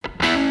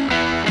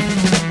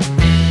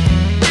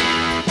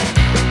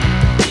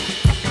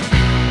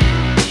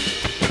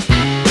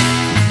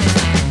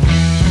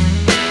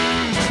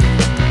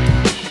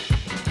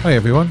Hi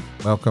everyone,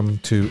 welcome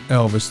to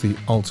Elvis the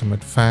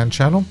Ultimate Fan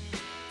Channel.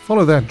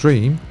 Follow That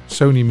Dream,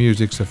 Sony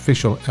Music's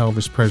official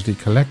Elvis Presley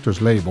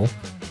collector's label,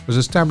 was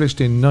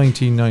established in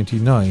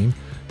 1999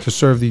 to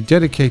serve the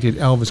dedicated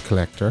Elvis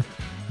collector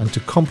and to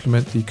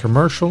complement the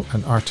commercial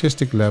and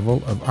artistic level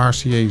of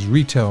RCA's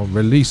retail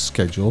release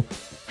schedule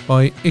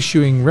by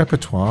issuing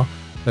repertoire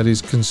that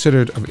is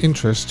considered of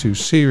interest to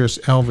serious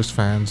Elvis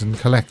fans and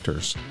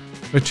collectors.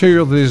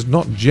 Material that is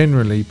not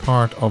generally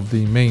part of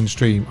the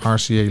mainstream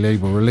RCA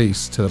label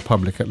release to the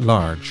public at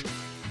large.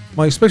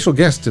 My special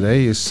guest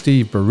today is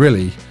Steve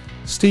Barilli.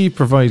 Steve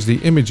provides the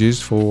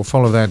images for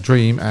Follow That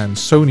Dream and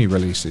Sony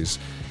releases.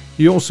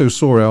 He also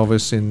saw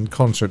Elvis in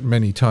concert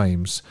many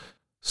times.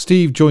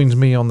 Steve joins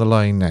me on the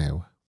line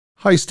now.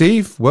 Hi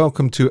Steve,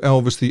 welcome to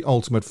Elvis the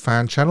Ultimate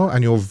Fan Channel,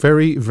 and you're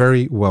very,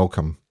 very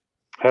welcome.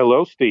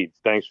 Hello, Steve.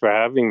 Thanks for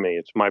having me.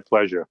 It's my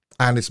pleasure.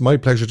 And it's my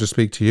pleasure to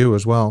speak to you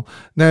as well.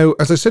 Now,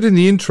 as I said in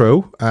the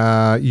intro,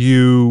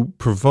 you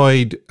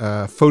provide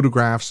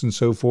photographs and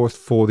so forth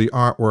for the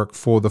artwork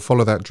for the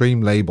Follow That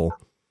Dream label.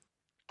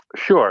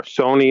 Sure.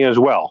 Sony as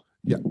well.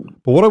 Yeah.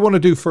 But what I want to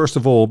do first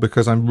of all,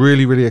 because I'm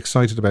really, really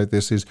excited about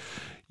this, is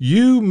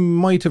you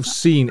might have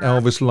seen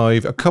Elvis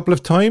live a couple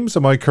of times.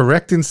 Am I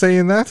correct in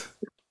saying that?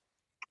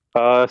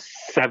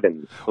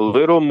 7, a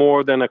little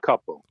more than a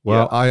couple.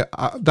 Well, yeah.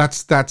 I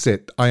that's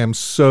it. I am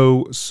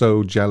so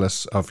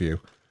jealous of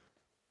you.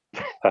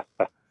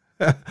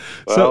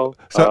 Well,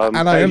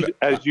 and I am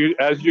as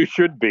you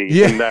should be,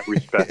 yeah, in that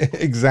respect.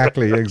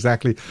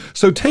 Exactly.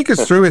 So take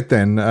us through it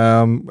then,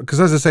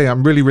 because as I say,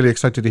 I'm really, really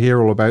excited to hear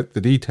all about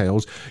the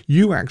details.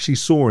 You actually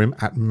saw him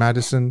at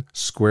Madison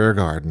Square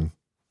Garden.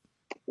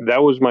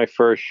 That was my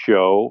first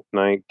show,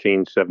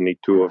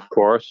 1972, of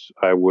course.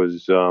 I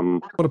was...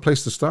 what a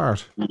place to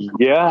start.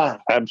 Yeah,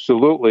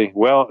 absolutely.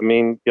 Well, I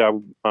mean, yeah,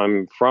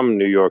 I'm from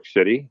New York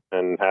City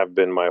and have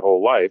been my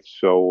whole life.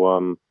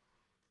 So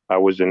I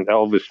was an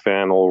Elvis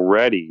fan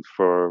already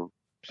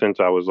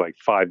since I was like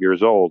 5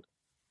 years old.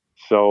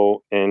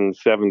 So in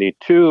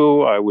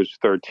 72, I was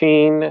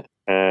 13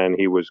 and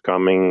he was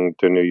coming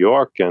to New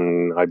York,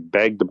 and I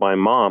begged my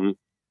mom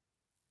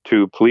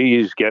to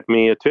please get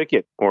me a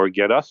ticket or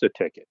get us a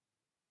ticket.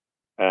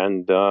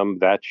 And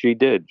that she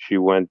did. She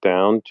went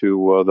down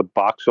to the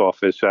box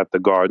office at the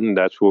Garden.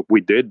 That's what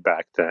we did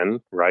back then,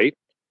 right?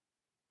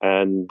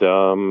 And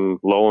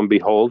lo and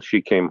behold,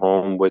 she came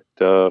home with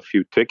a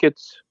few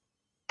tickets.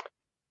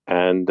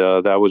 And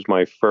that was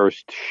my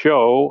first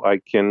show. I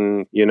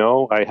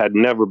had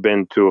never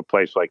been to a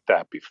place like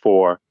that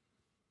before.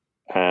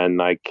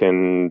 And I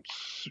can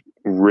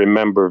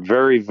remember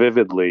very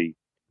vividly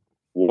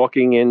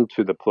walking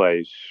into the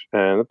place,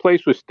 and the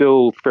place was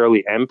still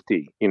fairly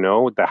empty,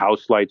 the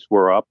house lights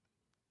were up,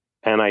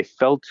 and I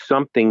felt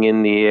something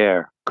in the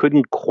air.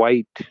 Couldn't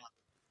quite,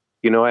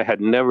 I had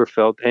never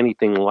felt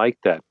anything like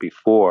that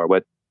before,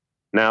 but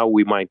now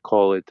we might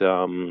call it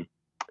a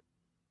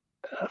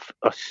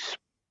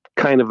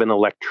kind of an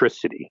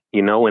electricity,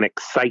 an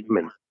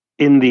excitement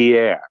in the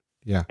air.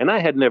 Yeah. And I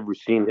had never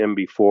seen him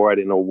before. I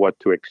didn't know what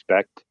to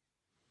expect.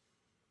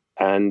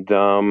 And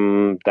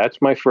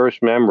that's my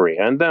first memory.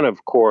 And then,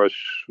 of course,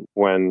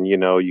 when,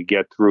 you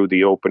get through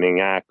the opening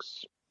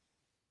acts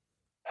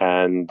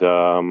and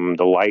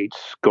the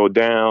lights go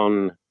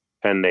down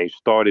and they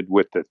started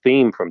with the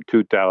theme from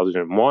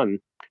 2001,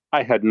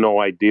 I had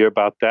no idea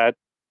about that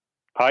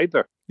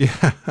either.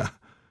 Yeah.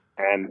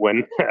 And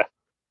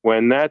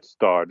when that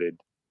started,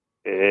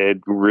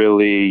 it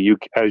really,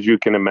 as you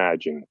can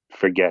imagine,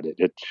 forget it.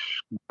 It's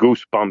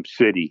Goosebump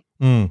City.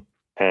 Mm.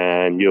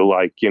 And you're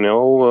like,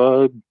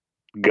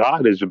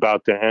 God is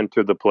about to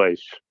enter the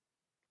place.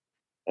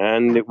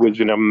 And it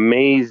was an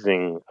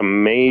amazing,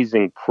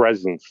 amazing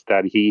presence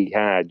that he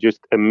had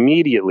just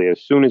immediately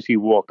as soon as he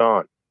walked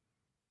on.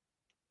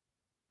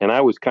 And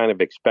I was kind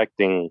of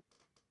expecting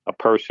a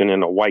person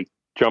in a white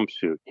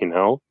jumpsuit,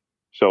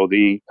 So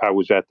I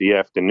was at the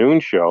afternoon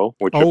show,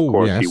 which of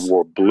course yes. He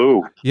wore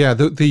blue. Yeah,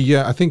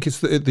 I think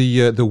it's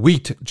the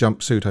wheat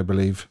jumpsuit, I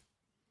believe.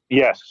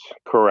 Yes,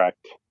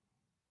 correct.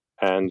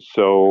 And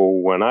so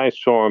when I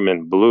saw him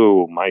in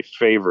blue, my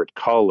favorite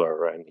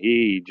color, and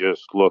he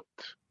just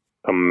looked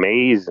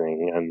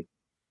amazing. And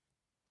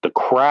the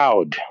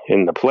crowd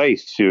in the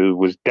place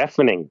was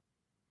deafening,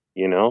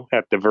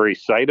 at the very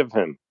sight of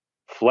him.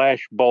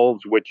 Flash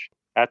bulbs, which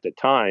at the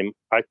time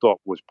I thought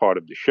was part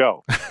of the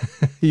show.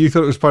 You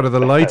thought it was part of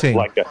the lighting?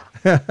 like a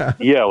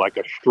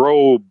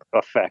strobe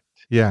effect.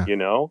 Yeah.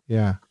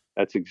 Yeah.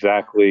 That's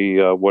exactly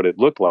what it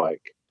looked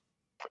like.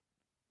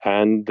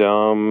 And,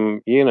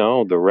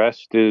 the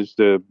rest is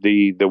the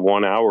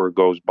 1 hour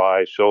goes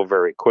by so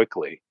very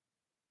quickly.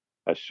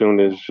 As soon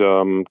as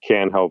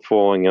Can't Help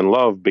Falling in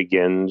Love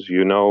begins,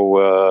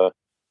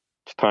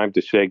 it's time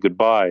to say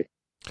goodbye.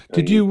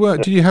 Did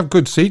you have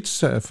good seats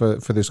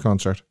for this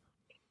concert?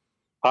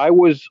 I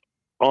was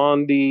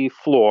on the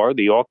floor,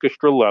 the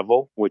orchestra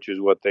level, which is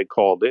what they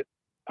called it,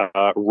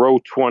 row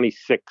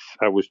 26.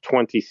 I was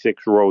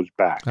 26 rows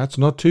back. That's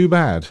not too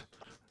bad.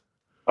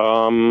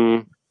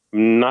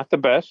 Not the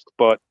best,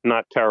 but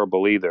not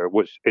terrible either.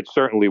 It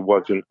certainly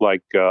wasn't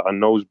like a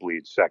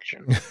nosebleed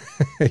section.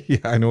 Yeah,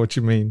 I know what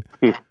you mean.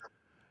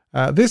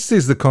 This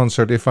is the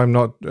concert, if I'm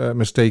not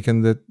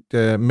mistaken,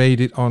 that made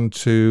it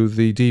onto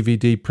the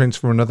DVD Prince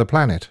from Another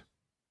Planet.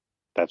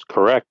 That's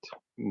correct.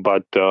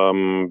 But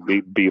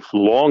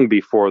long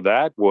before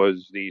that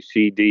was the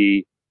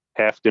CD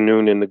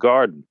Afternoon in the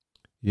Garden.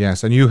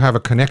 Yes, and you have a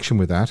connection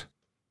with that.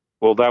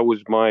 Well, that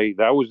was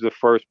the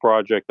first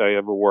project I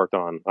ever worked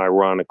on,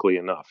 ironically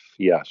enough.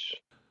 Yes.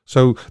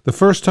 So the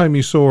first time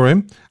you saw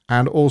him,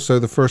 and also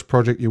the first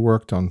project you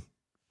worked on.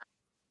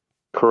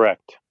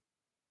 Correct.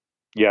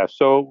 Yeah.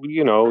 So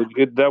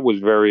that was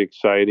very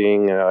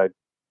exciting.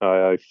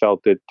 I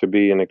felt it to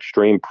be an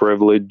extreme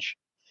privilege,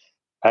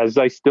 as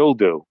I still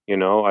do.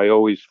 I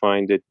always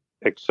find it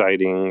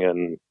exciting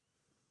and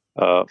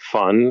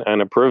fun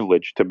and a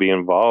privilege to be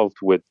involved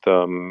with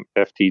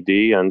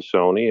FTD and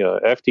Sony.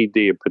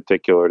 FTD in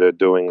particular, they're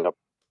doing a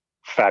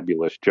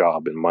fabulous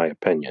job, in my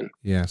opinion.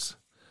 Yes.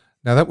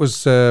 Now, that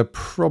was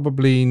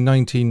probably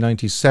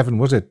 1997,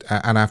 was it?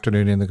 An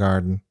Afternoon in the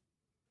Garden.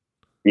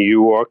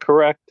 You are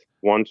correct.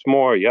 Once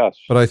more, yes.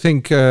 But I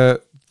think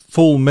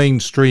full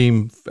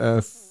mainstream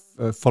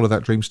Follow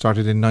That Dream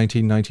started in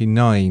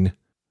 1999.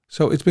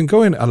 So it's been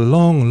going a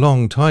long,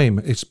 long time.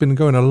 It's been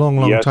going a long,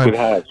 long time.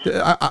 Yes, it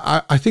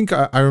has. I think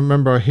I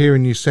remember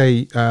hearing you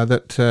say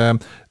that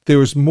there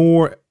was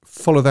more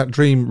Follow That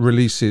Dream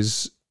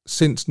releases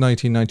since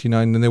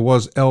 1999 than there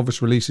was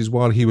Elvis releases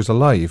while he was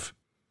alive.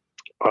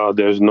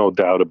 There's no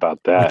doubt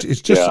about that.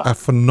 It's just a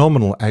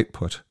phenomenal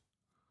output.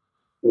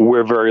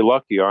 We're very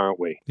lucky, aren't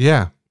we?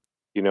 Yeah.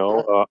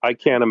 I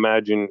can't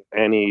imagine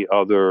any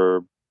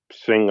other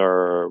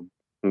singer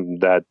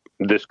that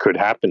this could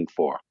happen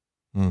for.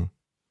 Mm.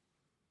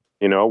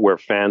 Where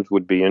fans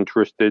would be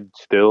interested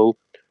still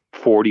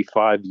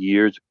 45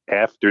 years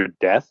after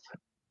death.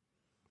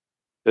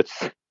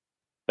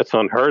 That's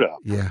unheard of.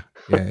 Yeah,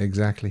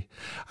 exactly.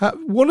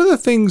 One of the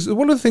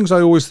things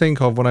I always think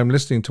of when I'm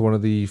listening to one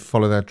of the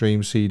Follow That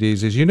Dream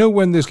CDs is,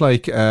 when there's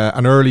like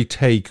an early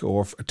take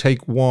or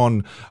take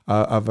one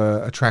of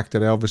a track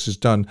that Elvis has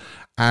done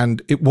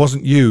and it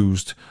wasn't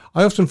used,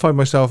 I often find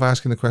myself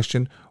asking the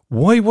question,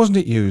 why wasn't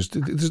it used?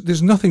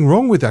 There's nothing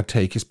wrong with that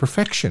take. It's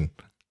perfection.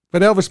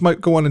 But Elvis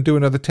might go on and do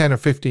another 10 or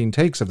 15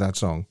 takes of that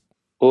song.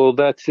 Well,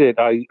 that's it.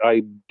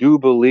 I do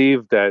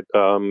believe that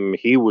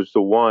he was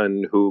the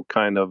one who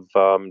kind of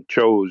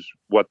chose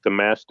what the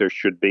master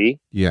should be.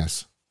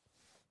 Yes.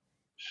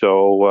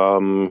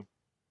 So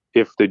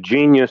if the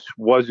genius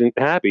wasn't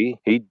happy,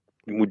 he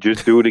would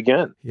just do it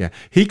again. Yeah.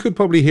 He could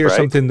probably hear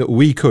something that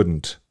we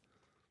couldn't.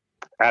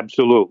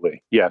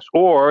 Absolutely. Yes.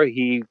 Or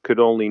he could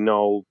only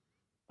know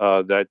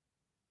that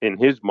in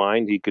his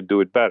mind he could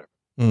do it better.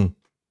 Mm.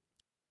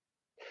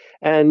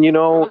 And,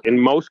 in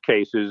most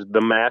cases,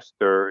 the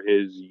master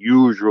is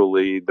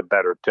usually the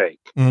better take.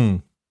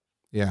 Mm.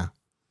 Yeah.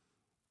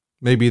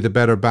 Maybe the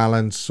better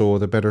balance or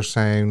the better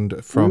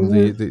sound from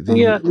the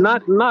Yeah,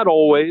 not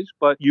always,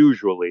 but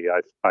usually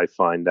I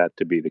find that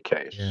to be the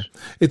case. Yeah.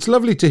 It's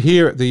lovely to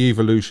hear the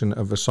evolution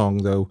of a song,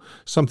 though.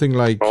 Something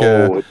like,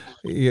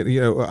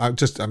 I'm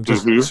just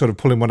sort of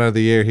pulling one out of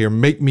the air here.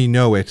 Make Me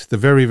Know It, the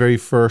very, very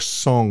first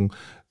song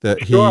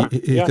that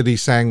he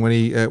sang when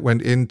he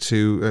went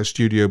into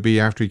Studio B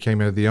after he came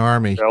out of the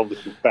army.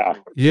 Elvis is back.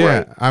 Yeah,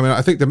 right. I mean,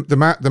 I think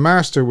the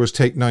master was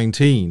take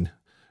 19,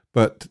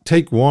 but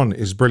take 1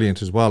 is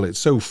brilliant as well. It's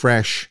so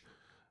fresh.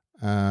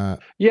 Yeah,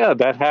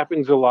 that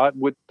happens a lot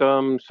with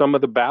some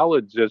of the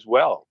ballads as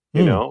well.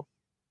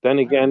 Then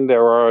again,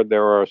 there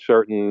are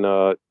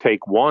certain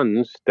take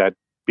 1s that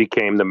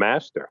became the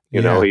master.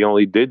 He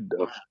only did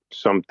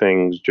some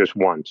things just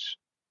once.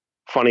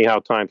 Funny how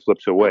time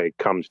slips away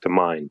comes to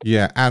mind.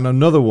 Yeah, and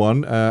another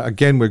one,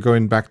 again, we're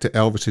going back to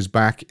Elvis's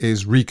back,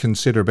 is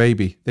Reconsider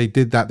Baby. They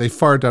did that. They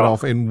fired that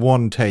off in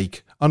one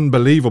take.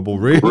 Unbelievable,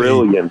 really.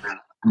 Brilliant.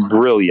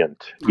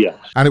 Yes.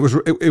 And it was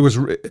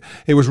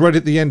right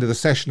at the end of the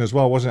session as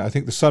well, wasn't it? I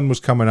think the sun was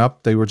coming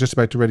up. They were just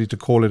about ready to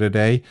call it a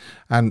day.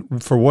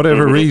 And for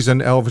whatever reason,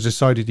 Elvis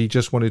decided he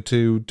just wanted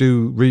to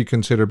do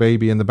Reconsider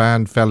Baby, and the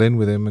band fell in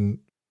with him. And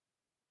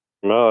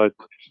no,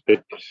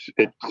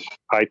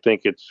 I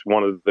think it's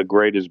one of the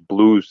greatest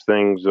blues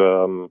things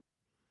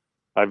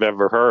I've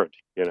ever heard.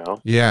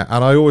 Yeah,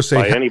 and I always say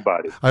by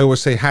anybody. I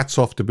always say hats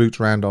off to Boots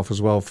Randolph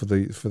as well for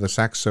the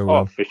sax solo.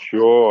 Oh, for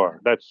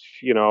sure. That's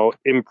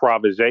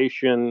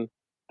improvisation.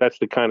 That's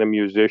the kind of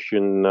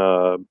musician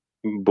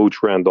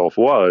Boots Randolph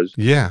was.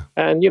 Yeah,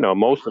 and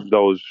most of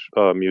those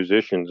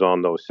musicians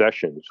on those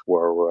sessions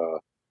were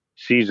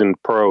seasoned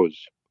pros.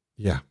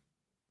 Yeah.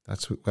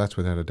 That's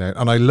without a doubt.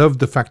 And I love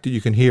the fact that you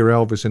can hear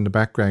Elvis in the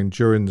background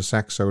during the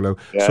sax solo,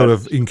 sort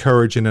of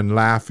encouraging and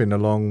laughing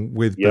along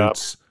with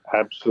Boots.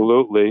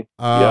 Absolutely.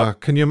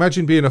 Can you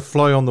imagine being a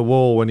fly on the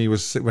wall when he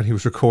was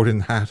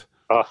recording that?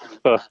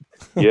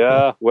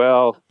 Yeah,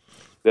 well,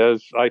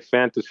 I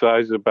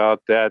fantasize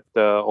about that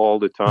all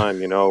the time.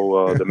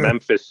 The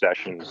Memphis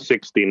session,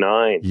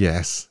 '69.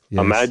 Yes,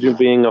 yes. Imagine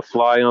being a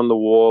fly on the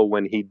wall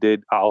when he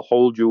did "I'll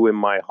Hold You in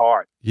My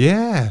Heart,"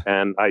 Yeah.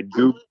 and I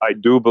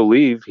do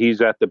believe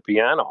he's at the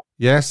piano.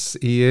 Yes,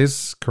 he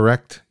is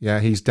correct. Yeah,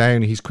 he's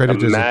down. He's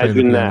credited as playing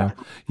the Imagine piano.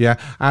 that. Yeah,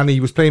 and he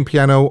was playing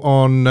piano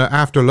on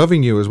After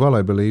Loving You as well,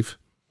 I believe.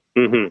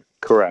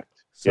 Correct.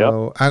 Yep.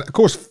 So, and of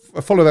course,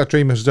 Follow That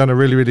Dream has done a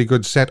really, really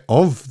good set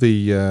of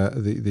the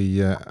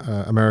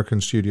American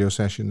studio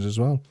sessions as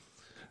well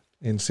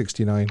in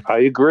 '69. I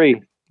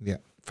agree. Yeah,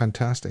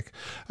 fantastic.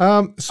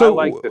 I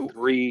like the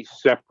three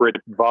separate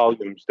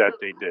volumes that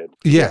they did.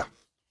 Yeah.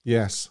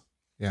 Yes.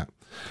 Yeah.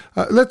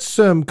 Let's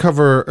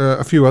cover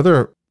a few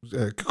other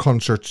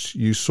concerts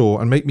you saw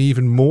and make me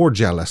even more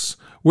jealous.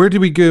 Where did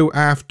we go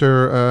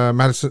after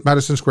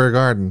Madison Square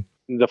Garden?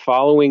 The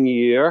following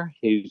year,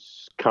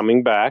 he's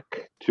coming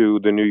back to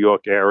the New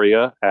York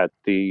area at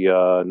the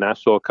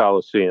Nassau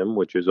Coliseum,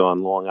 which is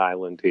on Long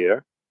Island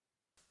here.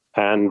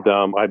 And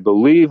I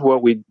believe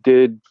what we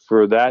did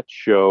for that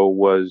show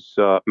was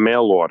a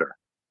mail order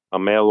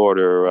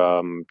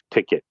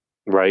ticket,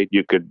 right?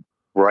 You could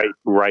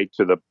write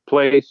to the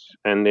place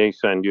and they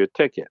send you a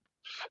ticket.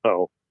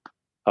 So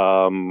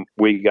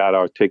we got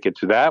our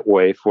tickets that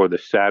way for the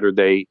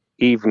Saturday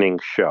evening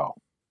show.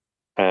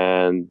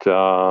 And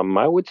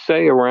I would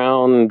say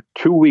around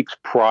 2 weeks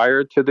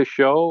prior to the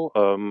show,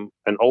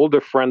 an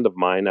older friend of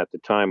mine at the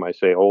time, I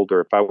say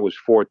older, if I was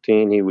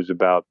 14, he was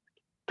about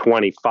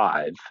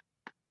 25.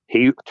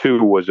 He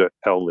too was an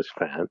Elvis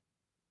fan.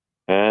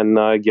 And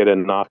I get a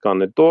knock on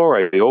the door.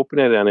 I open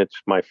it and it's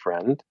my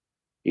friend.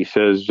 He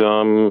says,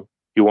 "You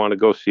want to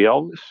go see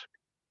Elvis?"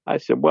 I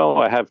said, "Well,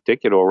 I have a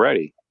ticket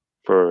already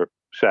for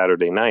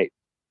Saturday night."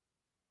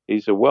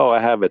 He said, "Well, I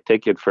have a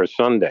ticket for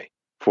Sunday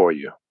for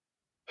you."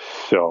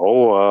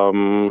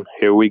 So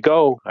here we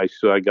go. I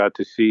got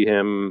to see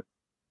him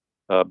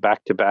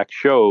back-to-back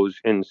shows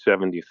in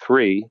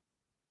 '73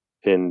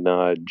 in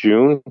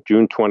June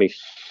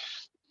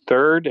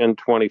 23rd and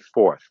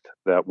 24th.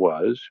 That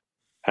was,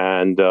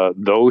 and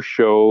those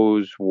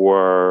shows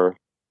were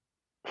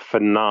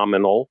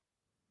phenomenal.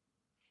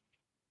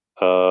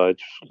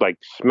 It's like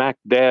smack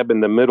dab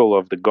in the middle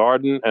of the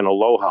Garden and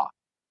Aloha,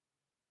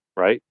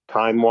 right?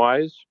 Time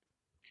wise.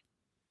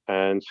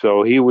 And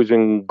so he was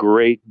in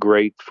great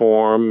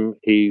form.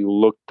 He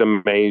looked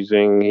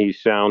amazing. He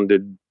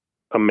sounded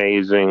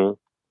amazing.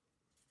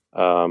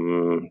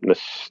 The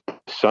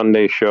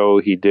Sunday show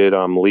he did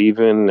 "I'm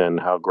Leaving" and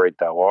 "How Great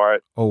Thou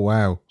Art." Oh,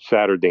 wow.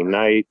 Saturday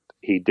night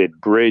he did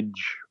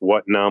 "Bridge,"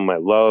 "What Now My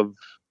Love,"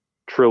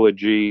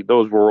 "Trilogy."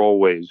 Those were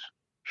always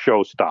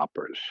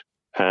showstoppers.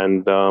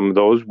 And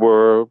those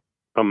were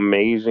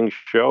amazing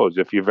shows.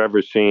 If you've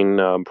ever seen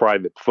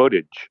private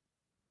footage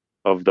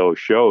of those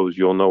shows,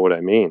 you'll know what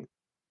I mean.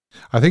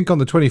 I think on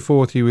the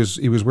 24th he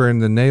was wearing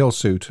the nail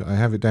suit. I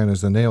have it down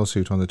as the nail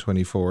suit on the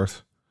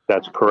 24th.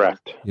 That's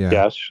correct. Yeah.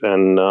 Yes,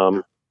 and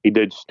he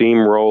did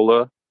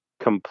Steamroller,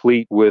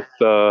 complete with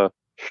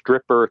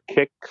stripper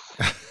kicks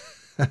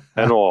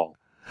and all.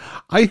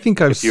 I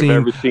think I've If you've seen.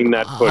 ever seen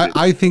that footage,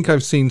 I think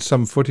I've seen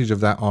some footage of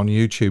that on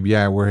YouTube.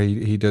 Yeah, where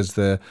he does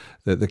the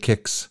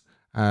kicks,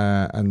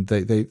 and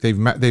they've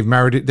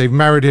married it. They've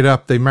married it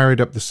up. They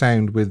married up the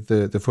sound with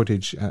the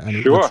footage, and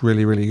it looks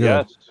really, really good.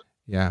 Yes.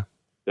 Yeah.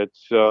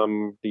 That's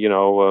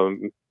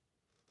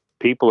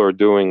people are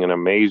doing an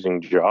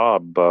amazing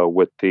job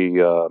with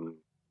the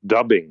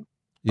dubbing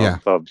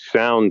of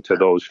sound to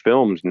those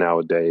films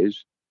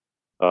nowadays.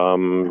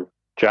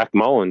 Jack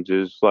Mullins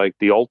is like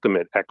the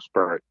ultimate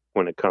expert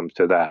when it comes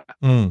to that.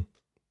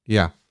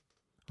 Yeah.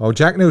 Oh,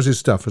 Jack knows his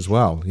stuff as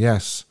well.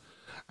 Yes.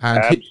 And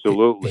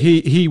absolutely.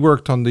 He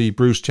worked on the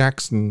Bruce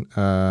Jackson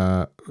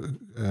DVD,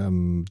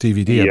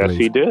 I believe. Yes,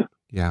 he did.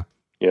 Yeah.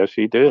 Yes,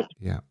 he did.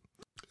 Yeah.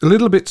 A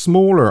little bit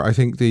smaller, I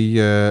think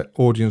the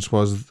audience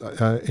was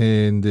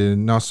in the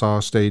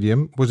Nassau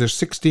Stadium. Was there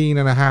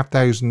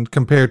 16,500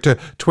 compared to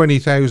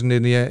 20,000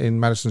 in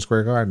Madison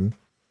Square Garden?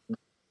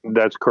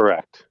 That's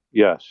correct.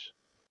 Yes.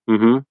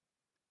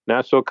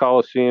 Nassau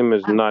Coliseum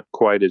is not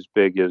quite as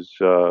big as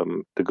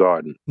the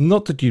Garden.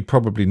 Not that you'd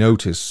probably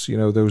notice,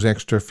 those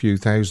extra few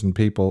thousand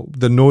people.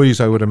 The noise,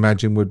 I would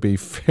imagine, would be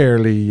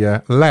fairly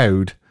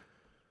loud.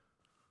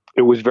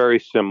 It was very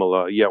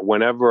similar. Yeah,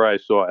 whenever I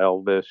saw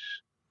Elvis,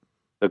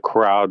 the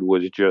crowd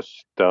was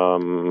just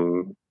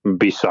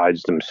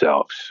besides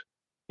themselves.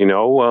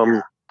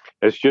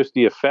 It's just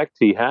the effect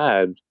he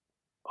had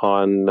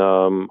on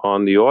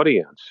the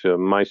audience,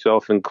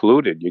 myself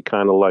included. You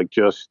kind of like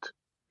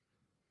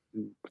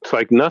it's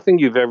like nothing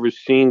you've ever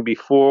seen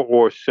before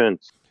or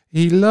since.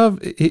 He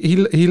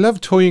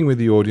loved toying with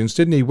the audience,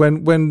 didn't he?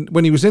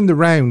 When he was in the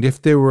round,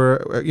 if there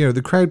were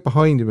the crowd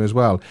behind him as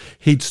well,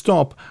 he'd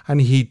stop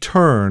and he'd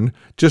turn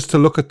just to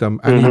look at them,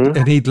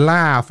 and he'd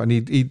laugh and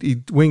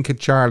he'd wink at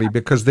Charlie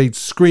because they'd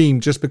scream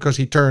just because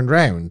he turned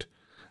round.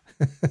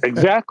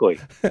 Exactly.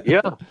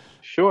 Yeah.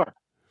 Sure.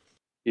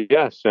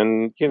 Yes,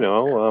 and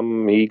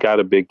he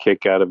got a big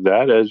kick out of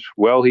that, as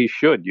well he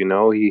should.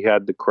 He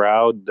had the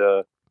crowd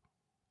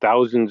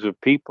thousands of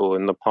people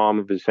in the palm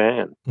of his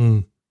hand.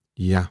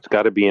 Yeah. It's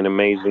got to be an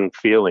amazing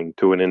feeling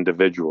to an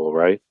individual,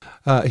 right?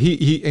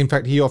 In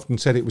fact, he often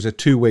said it was a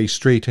two-way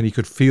street, and he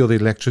could feel the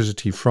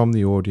electricity from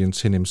the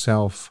audience in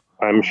himself.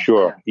 I'm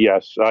sure.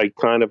 Yes, I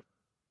kind of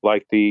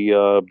like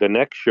the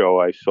next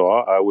show I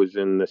saw. I was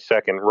in the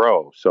second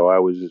row, so I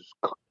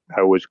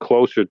was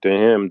closer to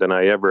him than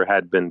I ever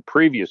had been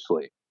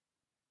previously,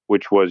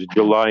 which was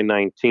July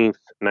 19th,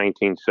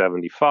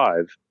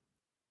 1975,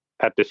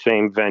 at the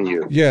same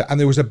venue. Yeah, and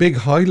there was a big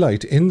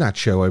highlight in that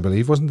show, I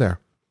believe, wasn't there?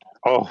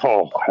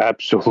 Oh,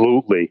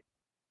 absolutely.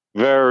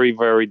 Very,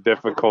 very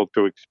difficult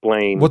to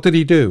explain. What did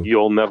he do?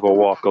 You'll Never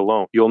Walk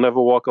Alone. You'll Never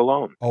Walk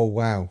Alone. Oh,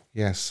 wow.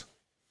 Yes.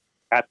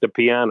 At the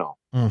piano.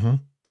 Mm-hmm.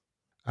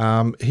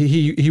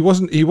 He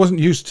wasn't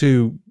used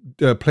to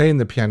playing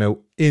the piano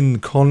in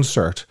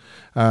concert.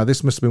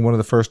 This must have been one of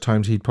the first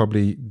times he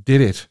probably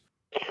did it.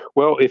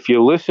 Well, if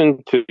you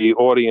listen to the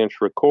audience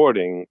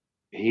recording,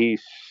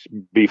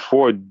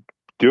 before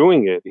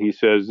doing it, he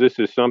says, "This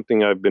is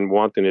something I've been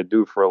wanting to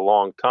do for a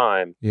long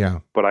time. Yeah,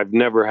 but I've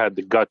never had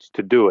the guts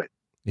to do it."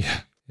 Yeah.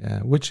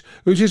 Which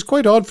is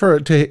quite odd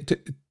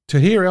to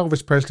hear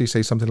Elvis Presley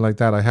say something like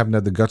that. I haven't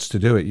had the guts to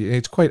do it.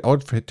 It's quite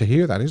odd to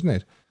hear that, isn't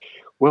it?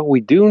 Well,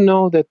 we do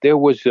know that there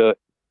was a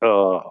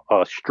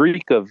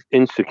streak of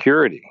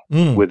insecurity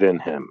within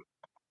him,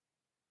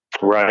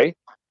 right?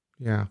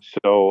 Yeah.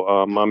 So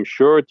I'm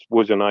sure it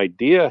was an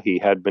idea he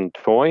had been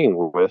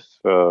toying with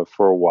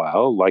for a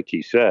while, like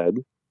he said,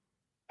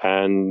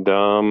 and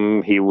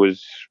he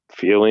was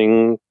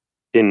feeling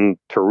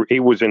he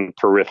was in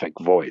terrific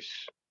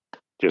voice.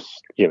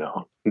 Just,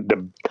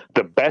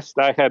 the best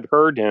I had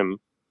heard him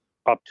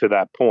up to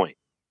that point.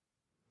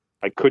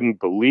 I couldn't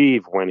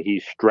believe when he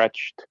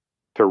stretched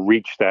to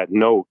reach that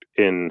note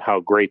in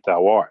How Great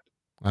Thou Art.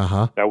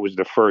 Uh-huh. That was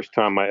the first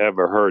time I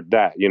ever heard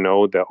that,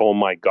 the "Oh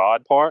my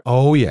God" part.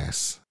 Oh,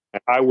 yes.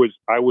 I was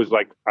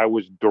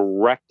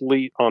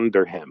directly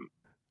under him,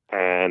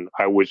 and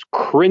I was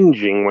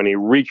cringing when he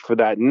reached for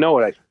that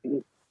note.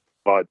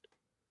 But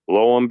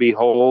lo and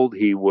behold,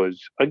 he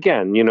was,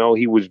 again,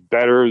 he was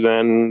better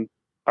than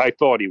I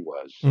thought he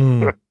was.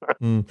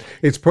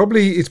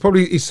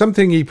 It's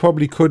something he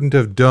probably couldn't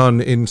have done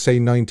in, say,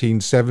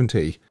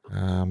 1970.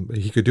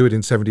 He could do it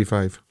in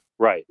 75.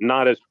 Right.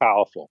 Not as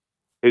powerful.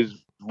 His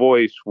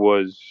voice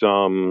was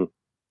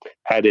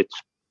at its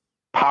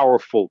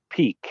powerful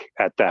peak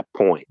at that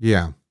point.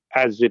 Yeah.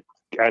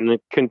 And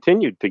it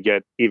continued to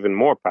get even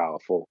more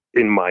powerful,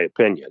 in my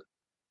opinion.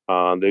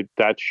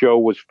 That show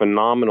was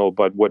phenomenal,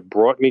 but what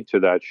brought me to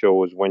that show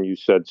was when you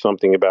said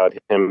something about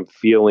him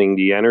feeling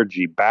the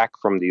energy back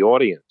from the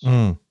audience.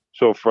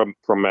 So from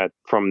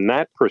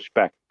that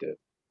perspective,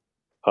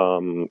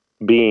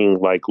 being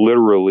like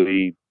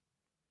literally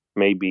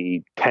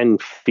maybe 10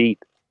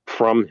 feet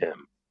from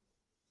him,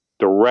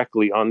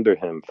 directly under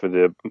him for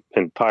the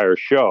entire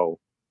show,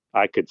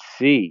 I could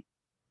see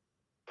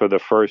for the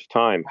first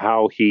time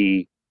how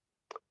he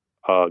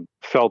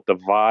felt the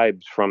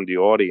vibes from the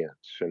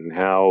audience, and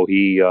how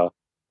he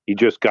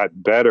just got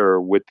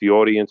better with the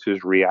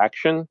audience's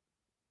reaction.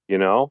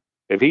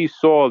 If he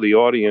saw the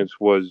audience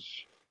was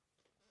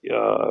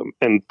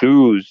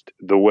enthused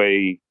the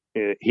way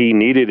he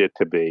needed it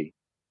to be,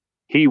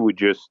 he would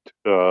just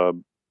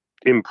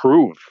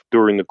improve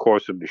during the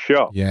course of the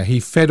show. Yeah, he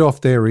fed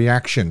off their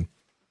reaction.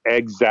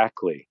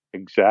 Exactly.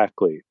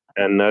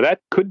 And that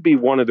could be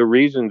one of the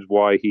reasons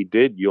why he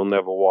did "You'll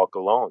Never Walk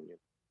Alone."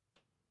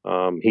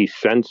 He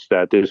sensed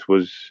that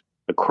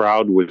the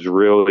crowd was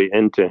really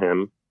into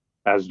him,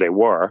 as they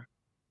were.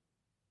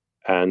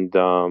 And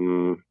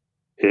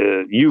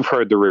you've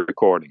heard the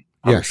recording,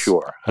 I'm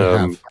sure. I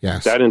have,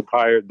 yes. That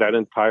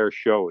entire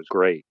show is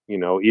great.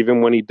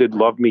 Even when he did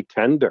 "Love Me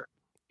Tender,"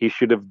 he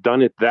should have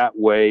done it that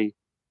way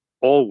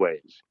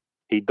always.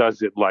 He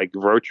does it like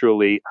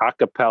virtually a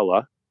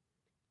cappella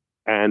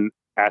and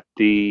at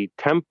the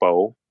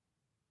tempo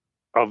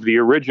of the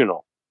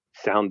original.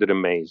 Sounded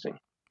amazing.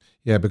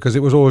 Yeah, because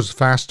it was always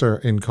faster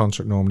in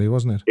concert normally,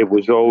 wasn't it? It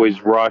was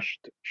always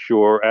rushed,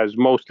 sure, as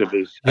most of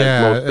his.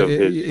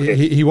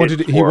 He wanted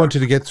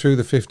to get through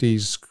the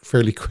 50s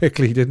fairly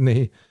quickly, didn't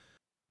he?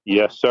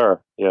 Yes,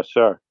 sir.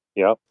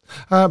 Yep.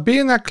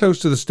 Being that close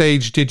to the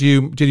stage, did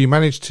you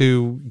manage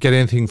to get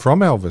anything from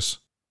Elvis?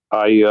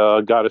 I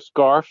got a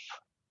scarf.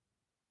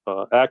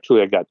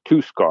 Actually, I got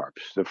two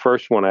scarves. The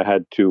first one I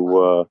had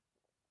to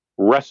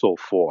wrestle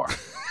for.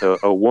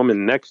 A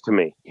woman next to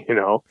me,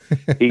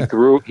 he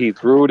threw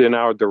it in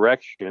our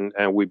direction,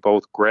 and we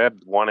both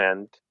grabbed one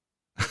end,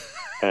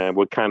 and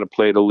we kind of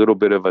played a little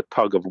bit of a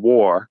tug of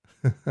war.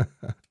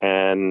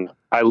 And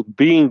I,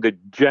 being the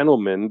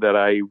gentleman that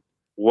I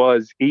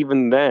was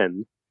even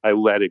then, I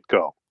let it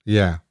go.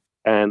 Yeah.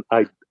 And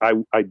I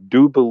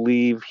do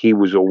believe he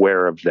was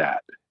aware of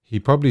that. He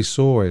probably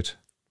saw it.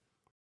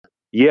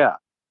 Yeah,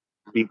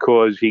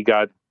 because he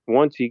got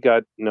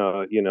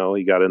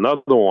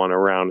another one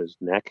around his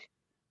neck.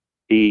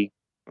 He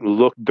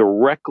looked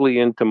directly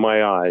into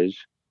my eyes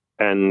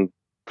and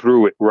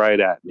threw it right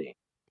at me.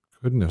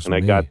 Goodness and me.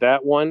 I got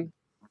that one,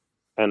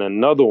 and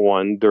another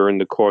one during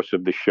the course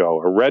of the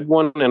show, a red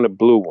one and a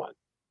blue one.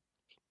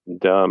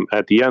 And,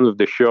 at the end of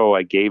the show,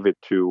 I gave it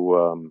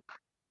to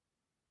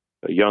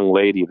a young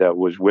lady that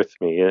was with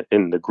me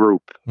in the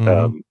group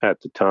Mm-hmm.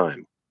 at the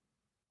time.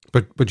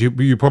 But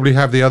you probably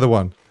have the other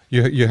one.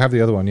 You have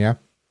the other one, yeah?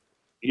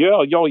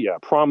 Yeah, yeah,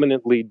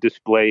 prominently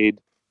displayed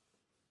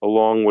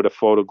along with a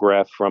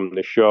photograph from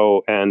the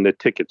show and the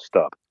ticket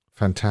stub,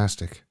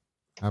 Fantastic.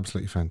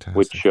 Absolutely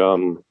which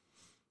fantastic.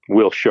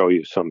 we'll show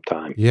you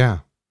sometime. Yeah,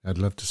 I'd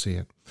love to see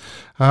it.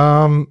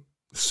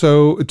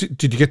 So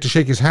did you get to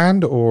shake his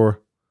hand or?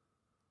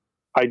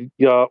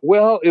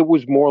 Well, it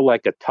was more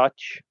like a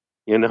touch,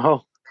 you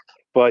know.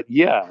 But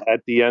yeah,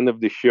 at the end of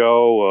the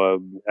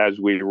show, as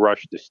we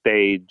rushed the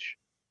stage,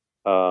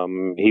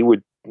 he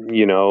would,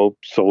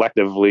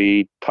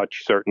 selectively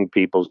touch certain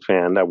people's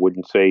hand. I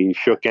wouldn't say he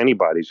shook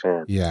anybody's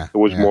hand. Yeah, It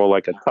was yeah. more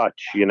like a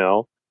touch.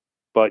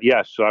 But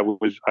yes, I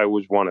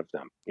was one of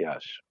them.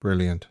 Yes.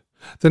 Brilliant.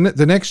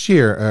 The next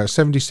year,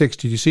 76,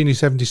 did you see any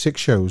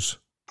 76 shows?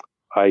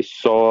 I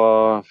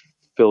saw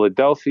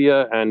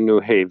Philadelphia and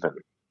New Haven.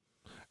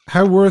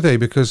 How were they?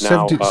 Because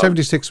Now,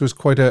 76 was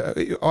quite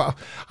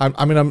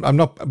I'm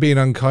not being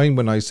unkind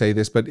when I say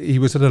this, but he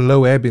was at a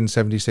low ebb in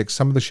 76.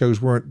 Some of the shows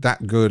weren't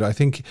that good.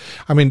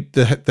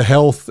 The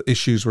health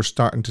issues were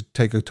starting to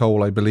take a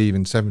toll, I believe,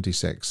 in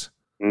 76.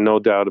 no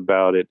doubt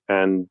about it.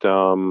 And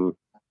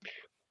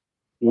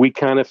we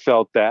kind of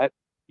felt that,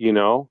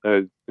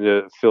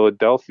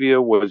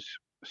 Philadelphia was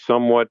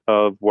somewhat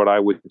of what I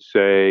would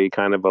say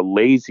kind of a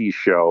lazy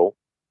show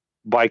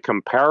by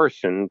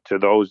comparison to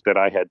those that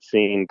I had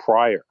seen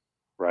prior,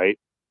 right?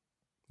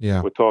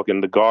 Yeah. We're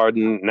talking the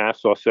Garden,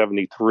 Nassau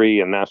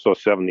 73, and Nassau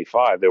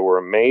 75. They were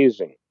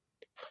amazing.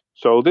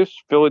 So this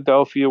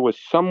Philadelphia was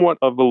somewhat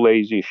of a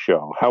lazy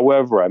show.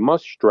 However, I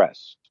must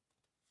stress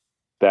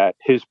that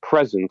his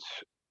presence,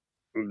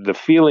 the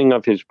feeling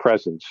of his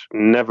presence,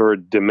 never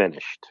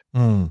diminished.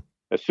 Mm.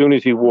 As soon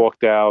as he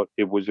walked out,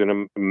 it was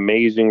an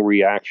amazing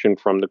reaction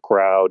from the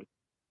crowd.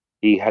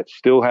 He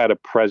still had a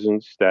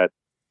presence that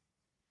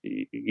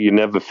you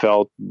never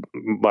felt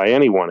by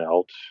anyone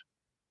else.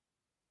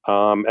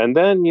 And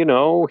then,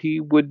 he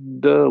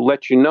would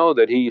let you know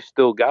that he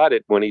still got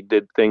it when he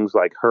did things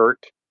like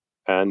Hurt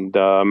and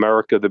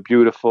America the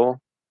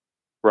Beautiful,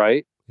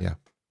 right? Yeah.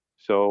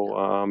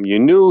 So you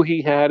knew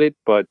he had it,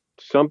 but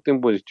something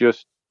was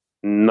just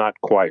not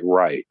quite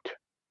right.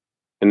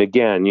 And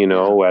again,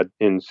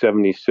 in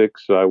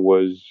 76, I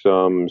was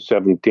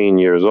 17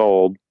 years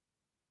old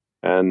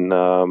and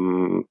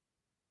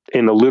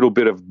in a little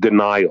bit of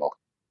denial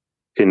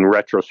in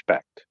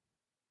retrospect,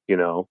 you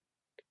know.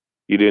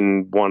 You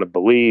didn't want to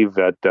believe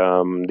that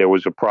there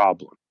was a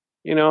problem.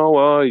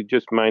 Well, you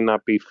just might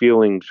not be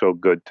feeling so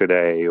good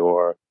today,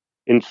 or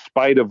in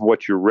spite of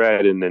what you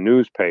read in the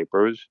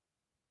newspapers,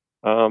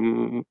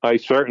 I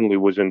certainly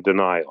was in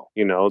denial.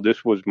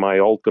 This was my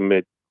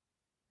ultimate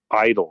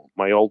idol,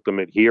 my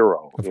ultimate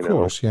hero. Of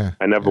course, yeah.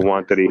 I never Yeah.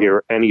 wanted to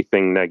hear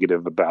anything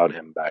negative about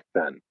him back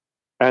then.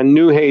 And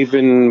New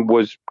Haven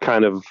was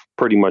kind of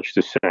pretty much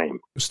the same.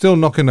 Still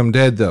knocking them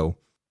dead, though.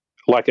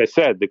 Like I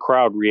said, the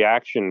crowd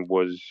reaction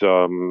was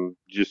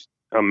just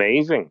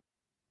amazing.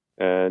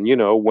 And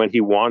when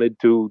he wanted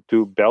to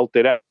belt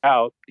it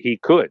out, he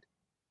could.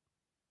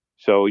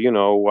 So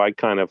I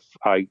kind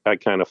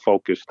of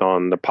focused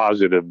on the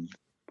positive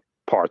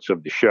parts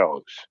of the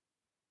shows.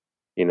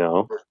 You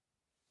know.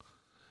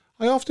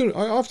 I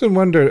often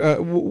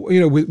wonder,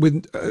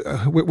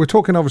 we're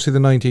talking obviously the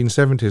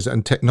 1970s,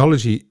 and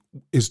technology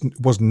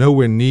was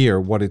nowhere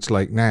near what it's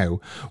like now.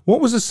 What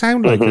was the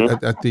sound like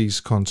at these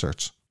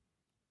concerts?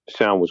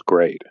 Sound was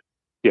great.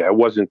 Yeah, it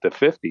wasn't the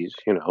 50s.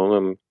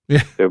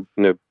 Yeah.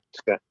 The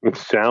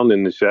sound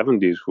in the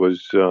 70s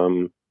was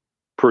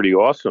pretty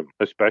awesome,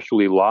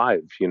 especially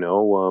live. I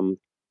don't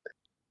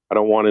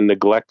want to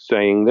neglect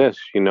saying this.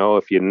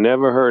 If you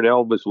never heard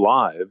Elvis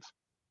live,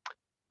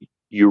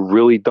 you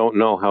really don't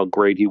know how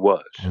great he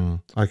was.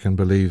 I can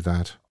believe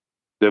that.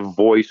 The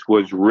voice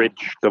was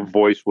rich. The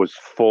voice was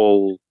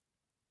full.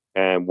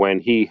 And when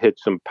he hit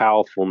some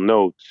powerful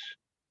notes,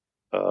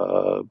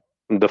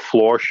 the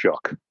floor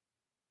shook.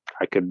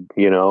 I could,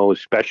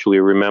 especially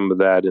remember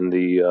that in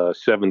the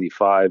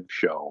 75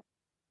 show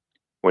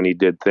when he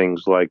did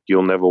things like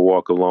You'll Never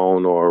Walk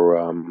Alone or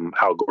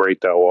How Great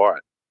Thou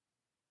Art.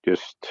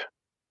 Just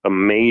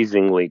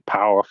amazingly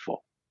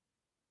powerful.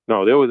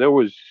 No, there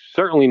was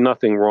certainly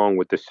nothing wrong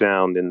with the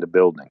sound in the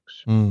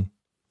buildings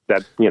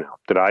that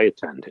I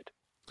attended.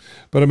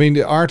 But I mean,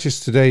 the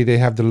artists today, they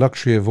have the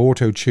luxury of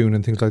auto tune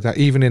and things like that,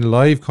 even in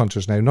live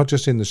concerts now, not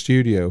just in the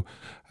studio.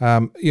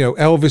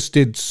 Elvis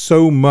did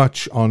so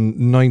much on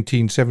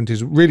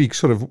 1970s, really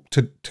sort of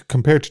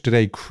compared to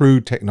today,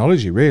 crude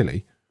technology,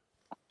 really.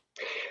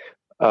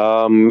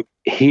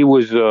 He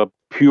was a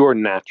pure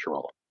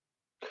natural.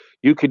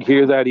 You could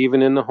hear that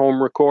even in the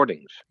home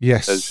recordings.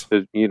 Yes.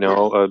 In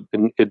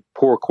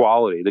poor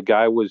quality. The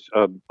guy was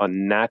a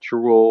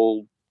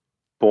natural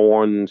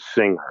born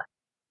singer.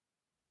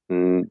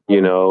 And,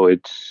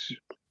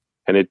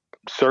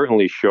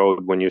 certainly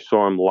showed when you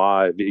saw him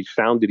live. He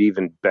sounded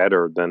even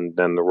better than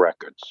the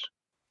records.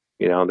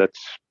 That's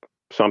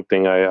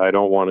something I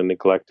don't want to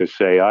neglect to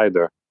say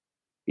either.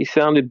 He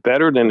sounded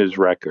better than his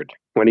record.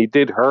 When he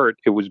did Hurt,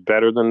 it was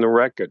better than the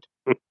record.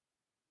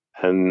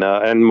 And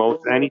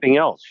most anything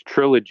else,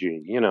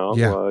 Trilogy, you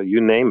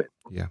name it.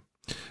 Yeah.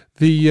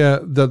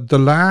 The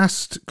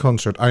last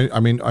concert, I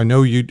mean, I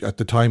know you at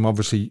the time,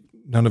 obviously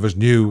none of us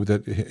knew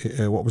that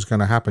what was going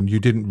to happen. You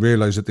didn't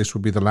realize that this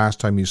would be the last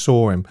time you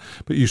saw him,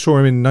 but you saw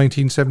him in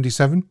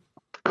 1977?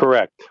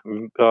 Correct.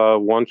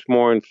 Once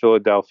more in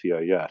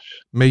Philadelphia, yes.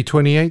 May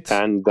 28th?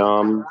 And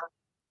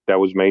that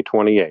was May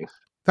 28th.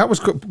 That was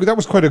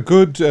quite a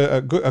good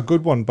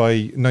one by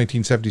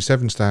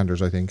 1977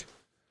 standards, I think.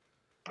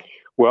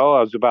 Well,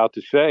 I was about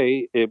to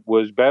say it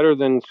was better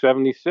than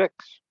 76.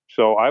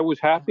 So I was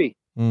happy.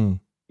 I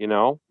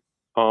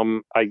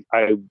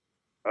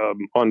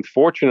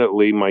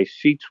unfortunately, my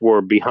seats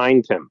were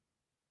behind him.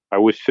 I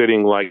was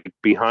sitting like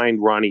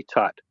behind Ronnie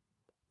Tutt.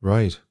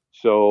 Right.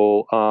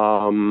 So,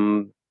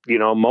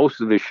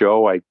 most of the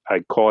show, I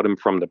caught him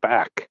from the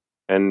back.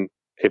 And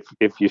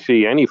if you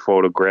see any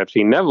photographs,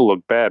 he never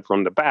looked bad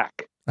from the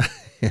back.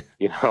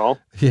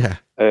 Yeah.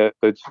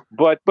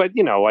 But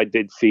I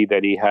did see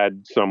that he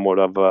had somewhat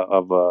of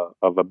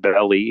a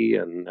belly,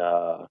 and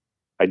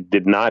I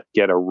did not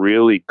get a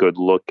really good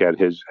look at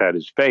his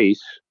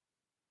face,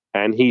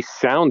 and he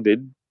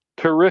sounded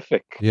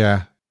terrific.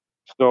 Yeah.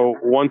 So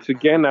once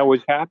again, I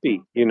was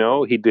happy.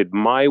 He did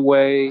My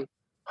Way,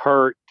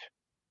 Hurt,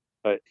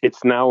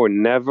 It's Now or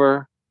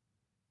Never,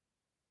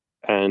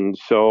 and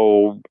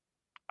so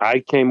I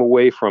came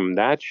away from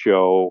that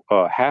show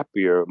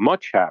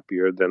much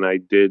happier than I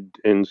did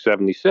in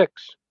 76.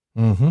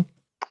 Mm-hmm.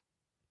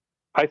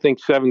 I think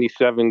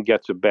 77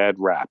 gets a bad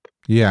rap.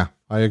 Yeah,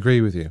 I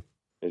agree with you.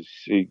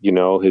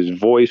 His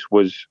voice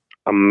was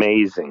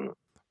amazing.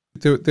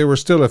 There were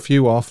still a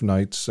few off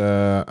nights.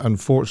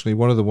 Unfortunately,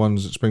 one of the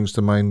ones that springs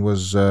to mind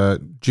was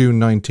June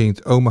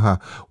 19th, Omaha,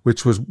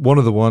 which was one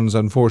of the ones,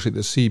 unfortunately,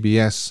 that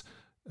CBS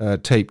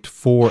taped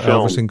for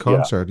Elvis in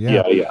concert.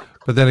 Yeah.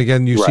 But then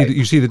again,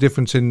 you see the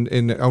difference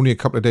in only a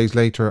couple of days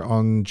later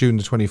on June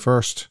the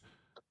 21st.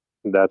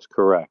 That's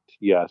correct.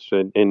 Yes,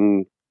 and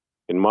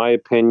in my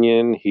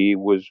opinion, he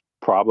was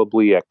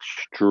probably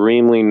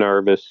extremely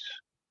nervous.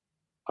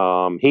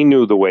 He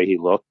knew the way he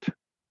looked.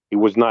 He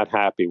was not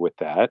happy with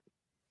that.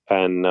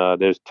 And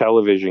there's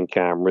television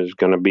cameras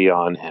going to be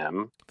on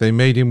him. They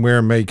made him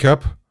wear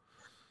makeup.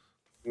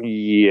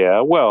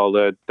 Yeah,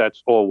 well,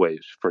 that's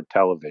always for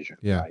television.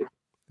 Yeah. Right?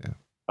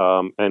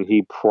 And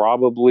he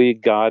probably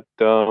got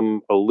a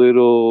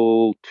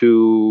little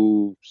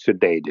too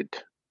sedated.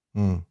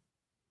 Mm.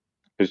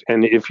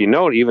 And if you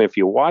know, even if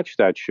you watch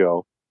that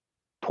show,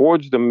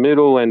 towards the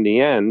middle and the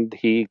end,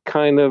 he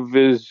kind of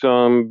is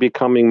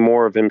becoming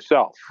more of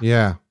himself.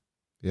 Yeah.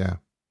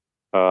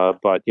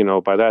 But,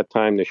 by that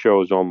time, the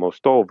show is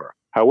almost over.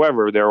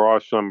 However, there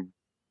are some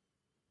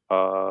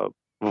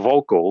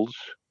vocals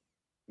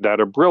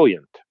that are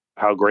brilliant.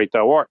 How Great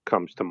Thou Art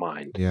comes to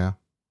mind. Yeah.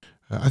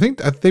 I think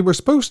they were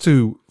supposed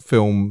to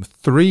film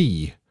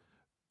 3,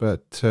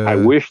 but... I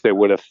wish they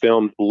would have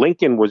filmed...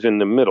 Lincoln was in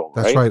the middle,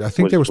 That's right. I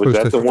think they were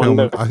supposed to film...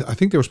 I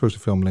think they were supposed to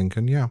film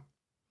Lincoln, yeah.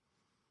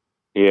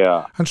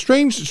 Yeah. And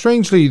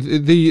strangely,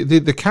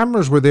 the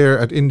cameras were there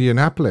at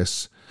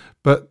Indianapolis,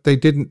 but they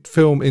didn't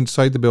film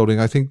inside the building.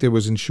 I think there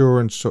was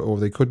insurance or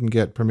they couldn't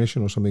get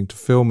permission or something to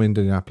film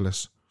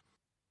Indianapolis.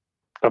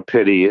 A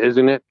pity,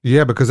 isn't it?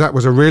 Yeah, because that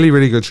was a really,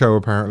 really good show,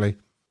 apparently.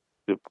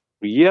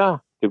 Yeah.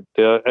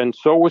 And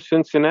so was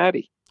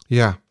Cincinnati.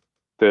 Yeah.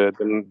 The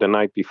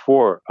night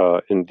before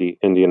in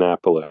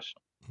Indianapolis.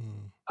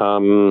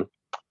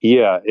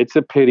 Yeah, it's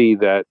a pity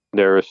that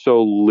there is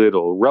so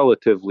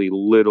relatively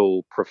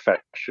little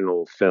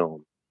professional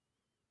film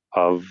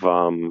of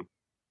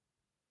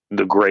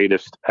the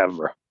greatest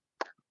ever.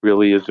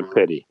 Really is a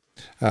pity.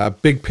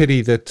 Big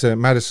pity that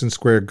Madison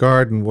Square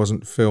Garden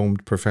wasn't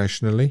filmed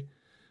professionally.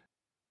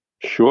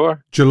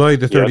 Sure. July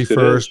the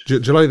 31st, yes,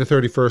 July the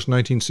 31st,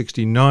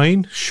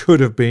 1969 should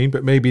have been,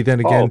 but maybe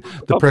then again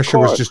the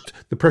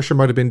pressure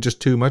might have been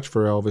just too much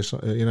for Elvis,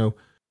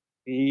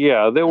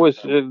 Yeah,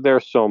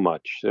 there's so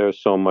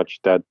much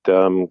that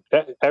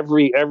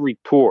every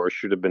tour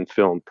should have been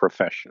filmed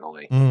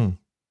professionally.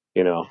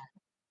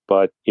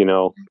 But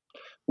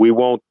we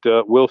won't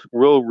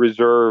we'll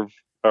reserve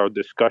our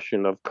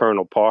discussion of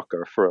Colonel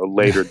Parker for a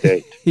later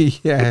date.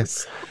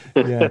 Yes.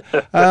 Yeah.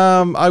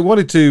 I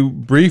wanted to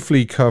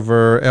briefly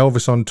cover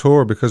Elvis on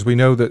Tour because we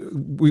know that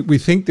we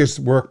think there's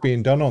work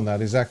being done on that.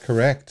 Is that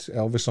correct?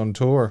 Elvis on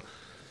Tour?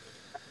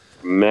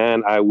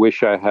 Man, I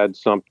wish I had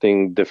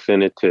something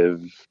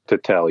definitive to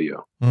tell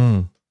you.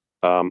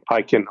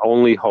 I can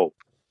only hope.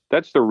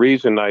 That's the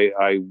reason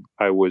I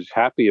was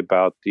happy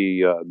about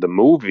the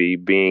movie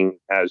being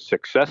as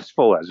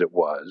successful as it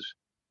was.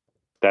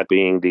 That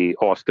being the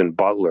Austin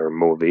Butler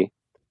movie,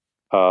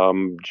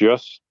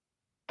 just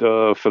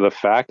for the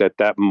fact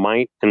that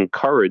might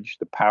encourage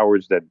the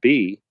powers that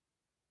be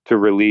to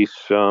release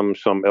some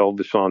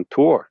Elvis on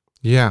Tour.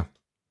 Yeah.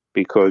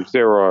 because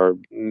there are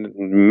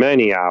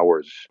many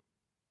hours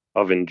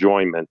of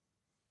enjoyment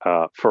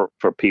for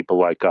people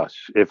like us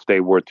if they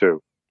were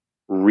to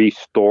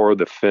restore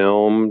the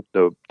film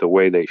the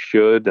way they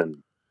should, and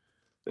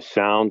the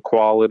sound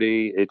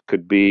quality. It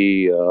could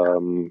be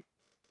an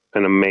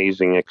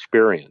amazing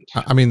experience.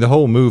 I mean, the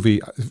whole movie,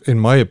 in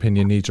my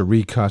opinion, needs a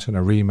recut and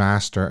a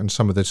remaster, and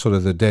some of the sort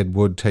of the dead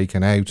wood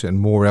taken out and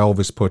more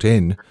Elvis put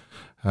in.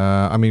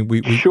 I mean,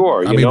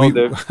 Sure, I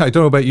don't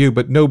know about you,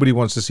 but nobody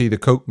wants to see the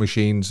Coke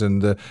machines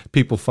and the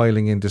people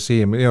filing in to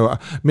see him. You know,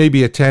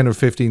 maybe a 10 or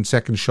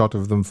 15-second shot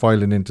of them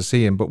filing in to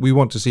see him, but we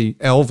want to see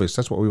Elvis.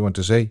 That's what we want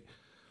to see.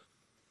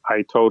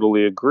 I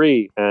totally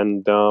agree.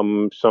 And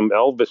some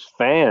Elvis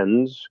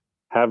fans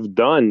have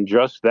done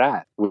just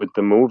that with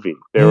the movie.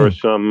 There are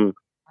some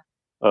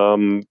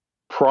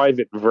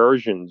private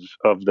versions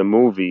of the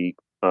movie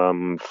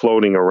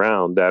floating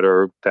around that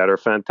are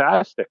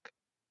fantastic.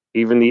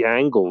 Even the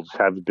angles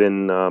have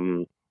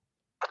been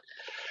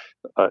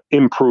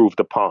improved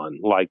upon.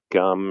 Like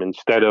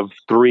instead of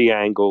 3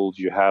 angles,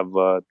 you have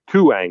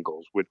 2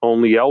 angles with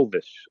only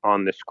Elvis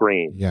on the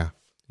screen. Yeah,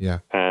 yeah.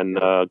 And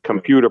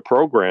computer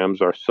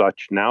programs are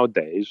such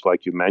nowadays,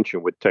 like you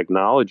mentioned, with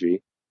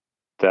technology,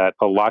 that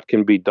a lot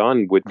can be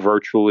done with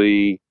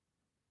virtually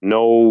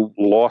no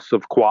loss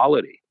of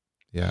quality.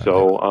 Yeah.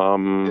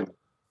 So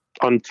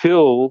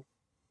until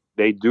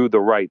they do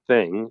the right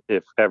thing,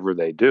 if ever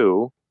they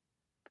do,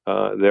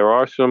 there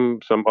are some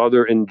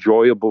other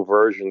enjoyable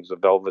versions of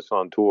Elvis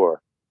on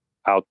tour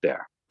out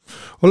there.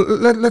 Well,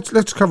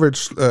 let's cover it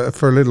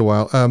for a little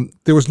while.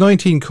 There was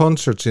 19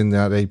 concerts in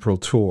that April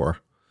tour.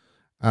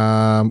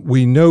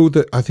 We know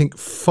that I think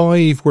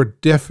 5 were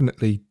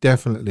definitely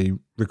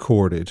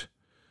recorded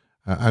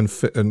and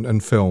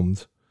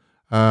filmed,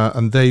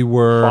 and they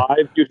were 5.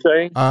 You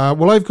say?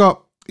 Well, I've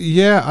got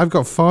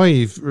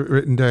 5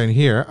 written down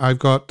here. I've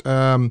got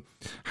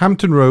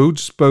Hampton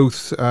Roads,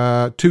 both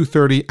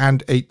 2:30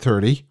 and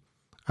 8:30.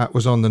 That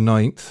was on the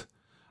 9th.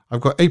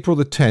 I've got April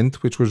the 10th,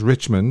 which was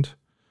Richmond.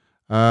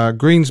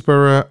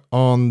 Greensboro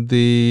on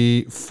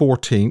the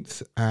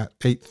 14th at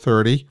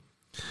 8:30,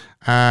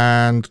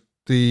 and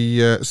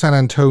the San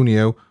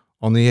Antonio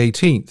on the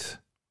 18th.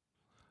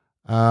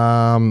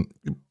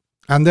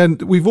 And then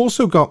we've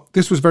also got,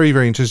 this was very,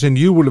 very interesting.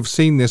 You will have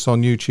seen this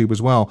on YouTube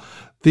as well.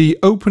 The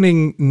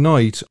opening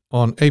night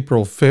on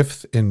April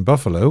 5th in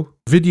Buffalo,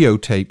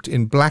 videotaped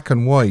in black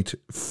and white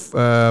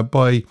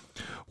by,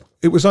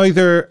 it was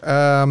either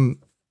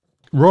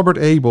Robert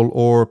Abel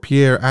or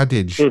Pierre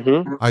Adage,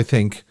 I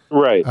think.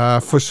 Right.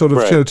 For sort of,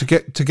 right. You know, to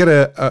get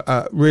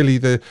a really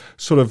the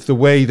sort of the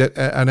way that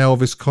an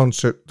Elvis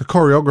concert, the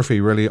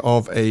choreography really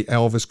of a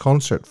Elvis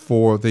concert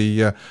for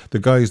the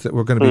guys that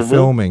were going to be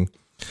filming.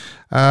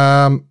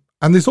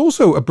 And there's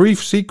also a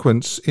brief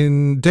sequence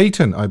in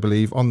Dayton, I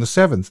believe, on the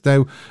 7th.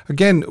 Now,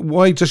 again,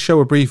 why just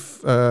show a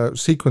brief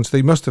sequence?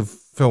 They must have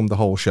filmed the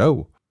whole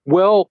show.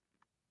 Well,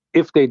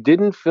 if they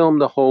didn't film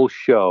the whole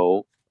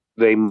show,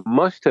 they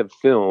must have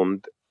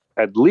filmed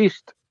at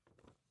least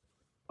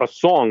a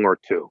song or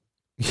 2.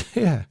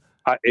 Yeah.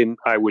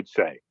 I would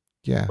say.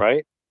 Yeah.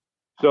 Right?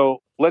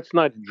 So let's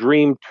not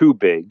dream too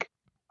big.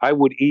 I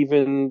would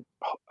even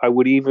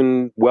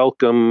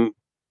welcome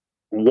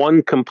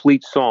one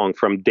complete song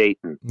from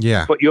Dayton.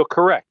 Yeah. But you're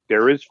correct.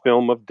 There is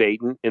film of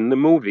Dayton in the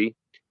movie,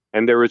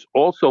 and there is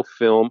also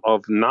film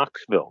of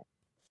Knoxville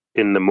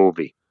in the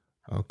movie.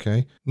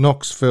 Okay.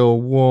 Knoxville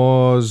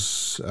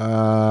was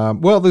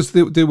well,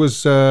 there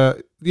was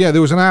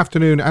an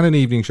afternoon and an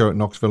evening show at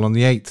Knoxville on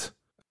the 8th.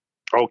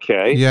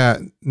 Okay. Yeah,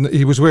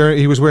 he was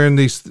wearing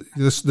the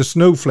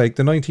snowflake,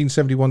 the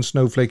 1971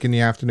 snowflake in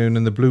the afternoon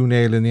and the blue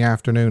nail in the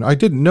afternoon. I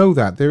didn't know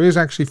that. There is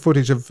actually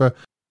footage of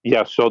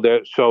Yeah, so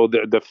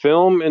the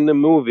film in the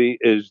movie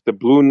is the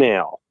Blue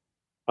Nail.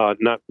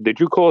 Did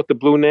you call it the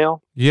Blue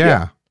Nail?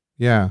 Yeah.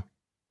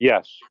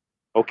 Yes.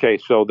 Okay,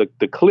 so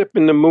the clip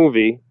in the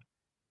movie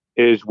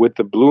is with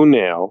the Blue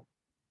Nail.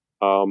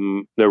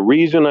 The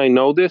reason I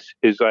know this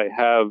is I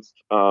have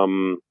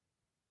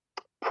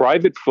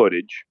private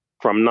footage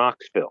from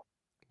Knoxville.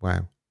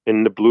 Wow.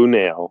 In the Blue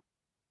Nail,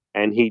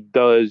 and he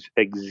does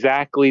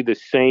exactly the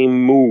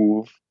same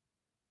move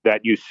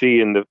that you see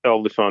in the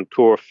Elvis on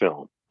Tour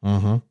film.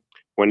 Mm-hmm.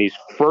 When he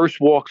first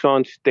walks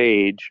on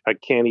stage, I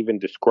can't even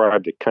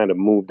describe the kind of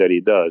move that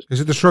he does. Is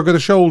it the shrug of the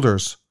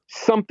shoulders?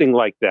 Something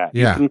like that.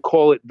 Yeah. You can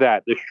call it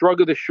that. The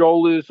shrug of the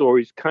shoulders, or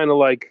he's kind of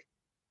like,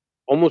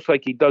 almost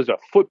like he does a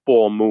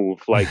football move,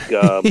 like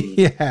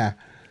yeah,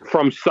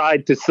 from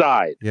side to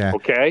side. Yeah.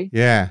 Okay.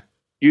 Yeah.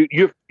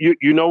 You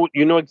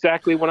know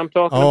exactly what I'm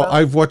talking about? Oh,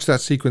 I've watched that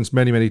sequence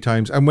many, many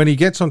times. And when he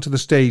gets onto the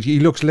stage, he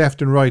looks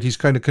left and right. He's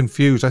kind of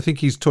confused. I think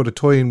he's sort of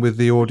toying with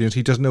the audience.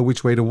 He doesn't know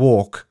which way to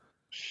walk.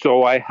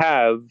 So I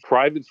have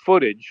private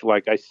footage,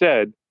 like I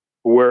said,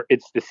 where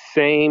it's the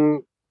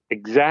same,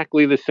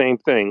 exactly the same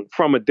thing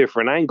from a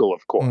different angle,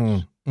 of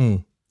course.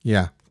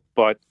 Yeah.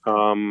 But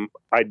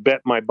I'd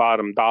bet my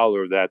bottom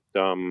dollar that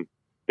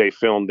they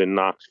filmed in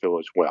Knoxville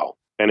as well.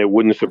 And it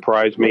wouldn't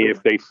surprise me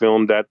if they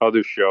filmed at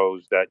other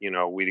shows that,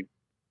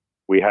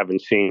 we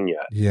haven't seen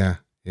yet. Yeah.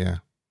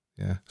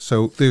 Yeah.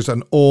 So there's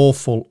an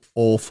awful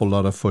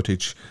lot of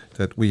footage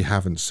that we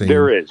haven't seen.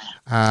 There is.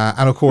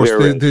 And of course,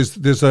 there's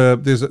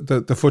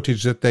the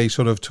footage that they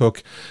sort of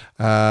took,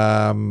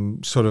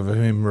 sort of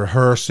him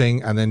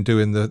rehearsing and then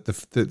doing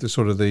the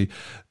sort of the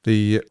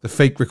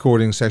fake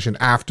recording session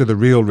after the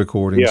real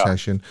recording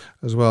session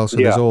as well. So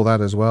there's all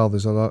that as well.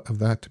 There's a lot of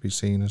that to be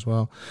seen as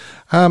well.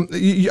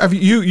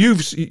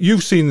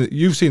 You've seen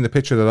the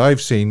picture that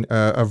I've seen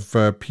of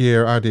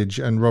Pierre Adage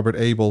and Robert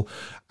Abel,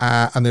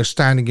 and they're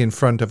standing in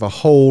front of a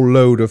whole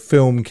load of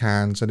film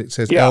cans, and it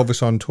says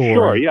Elvis on tour.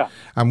 Sure, yeah.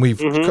 And we've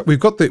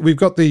got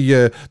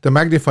the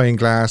magnifying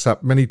glass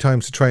up many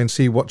times to try and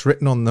see what's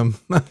written on them.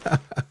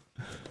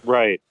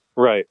 Right.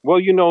 Well,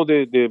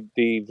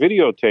 the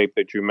videotape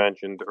that you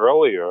mentioned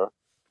earlier,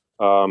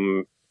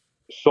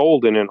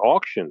 sold in an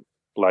auction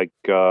like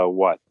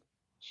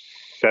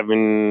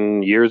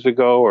 7 years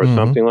ago or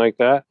something like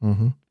that.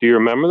 Mm-hmm. Do you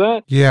remember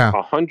that? Yeah.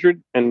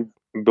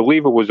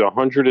 Believe it was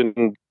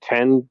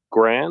 110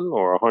 grand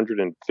or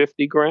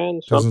 150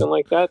 grand, something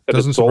like that.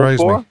 Doesn't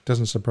surprise me.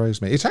 Doesn't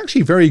surprise me. It's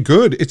actually very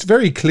good. It's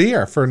very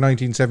clear for a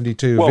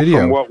 1972 video.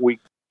 From what we,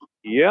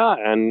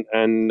 and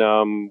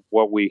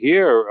what we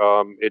hear,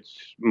 it's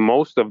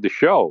most of the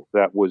show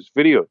that was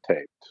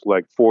videotaped,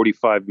 like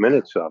 45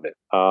 minutes of it.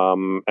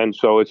 And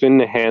so it's in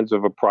the hands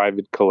of a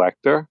private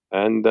collector,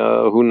 and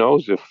who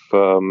knows if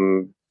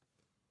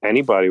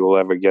anybody will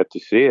ever get to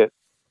see it.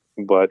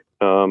 But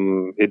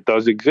it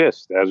does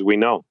exist, as we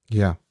know.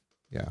 Yeah.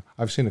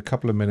 I've seen a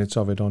couple of minutes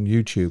of it on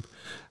YouTube.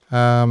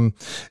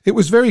 It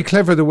was very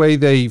clever the way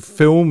they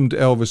filmed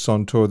Elvis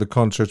on tour, the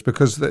concerts,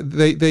 because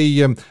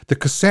the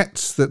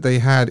cassettes that they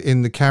had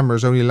in the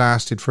cameras only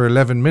lasted for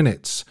 11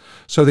 minutes.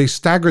 So they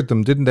staggered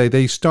them, didn't they?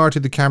 They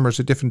started the cameras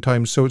at different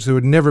times, so there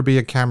would never be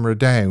a camera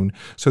down,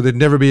 so there'd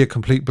never be a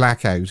complete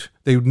blackout.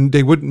 They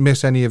wouldn't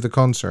miss any of the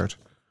concert.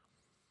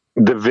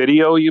 The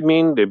video, you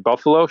mean? The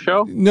Buffalo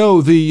show?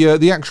 No,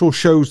 the actual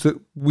shows that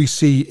we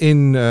see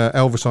in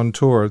Elvis on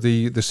tour,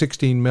 the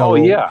 16 mil. Oh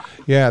yeah,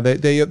 yeah.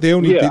 They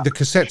only the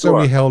cassettes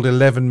only held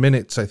 11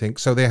 minutes, I think.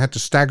 So they had to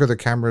stagger the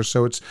cameras,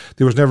 so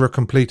there was never a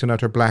complete and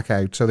utter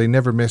blackout. So they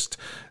never missed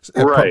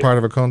part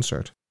of a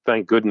concert.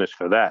 Thank goodness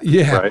for that.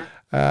 Yeah. Right.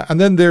 And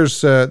then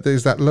there's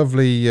that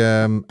lovely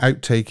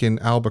outtake in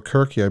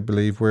Albuquerque, I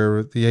believe,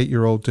 where the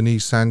 8-year-old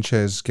Denise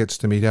Sanchez gets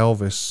to meet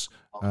Elvis.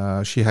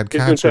 She had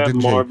cancer, didn't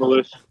she? Isn't that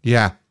marvelous?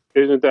 Yeah.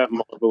 Isn't that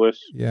marvelous?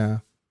 Yeah.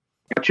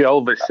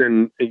 Elvis,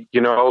 and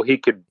he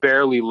could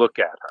barely look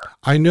at her.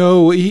 I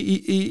know.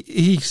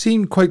 He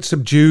seemed quite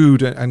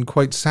subdued and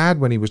quite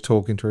sad when he was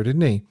talking to her,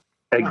 didn't he?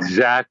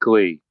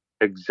 Exactly.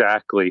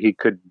 He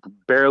could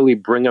barely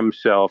bring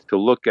himself to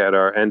look at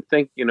her and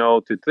think,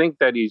 to think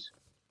that he's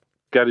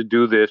got to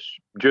do this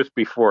just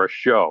before a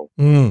show.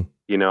 Yeah.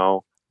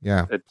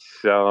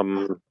 It's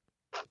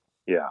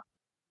yeah.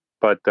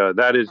 But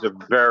that is a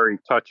very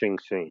touching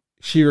scene.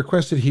 She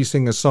requested he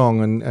sing a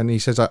song, and he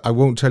says, I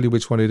won't tell you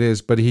which one it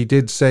is, but he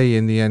did say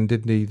in the end,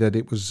 didn't he, that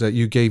it was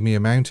You Gave Me a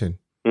Mountain.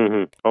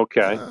 Mm-hmm.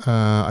 Okay.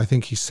 I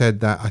think he said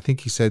that. I think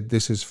he said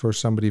this is for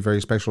somebody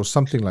very special,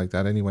 something like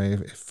that anyway,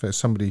 if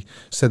somebody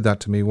said that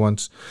to me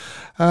once.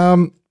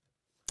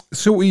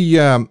 So we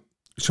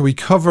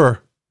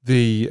cover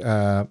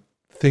the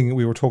thing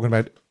we were talking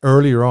about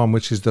earlier on,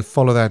 which is the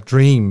Follow That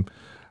Dream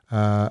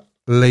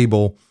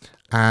label,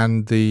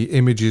 and the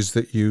images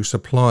that you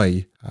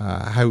supply,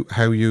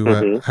 how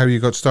you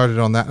got started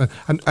on that,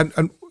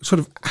 and sort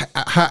of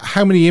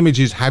how many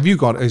images have you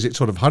got? Is it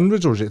sort of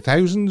hundreds, or is it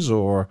thousands,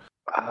 or?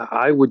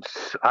 I would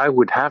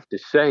have to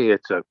say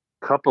it's a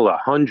couple of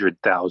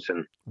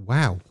 100,000.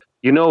 Wow.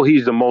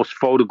 He's the most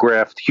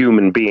photographed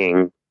human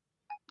being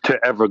to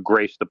ever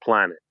grace the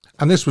planet.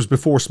 And this was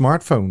before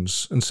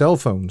smartphones and cell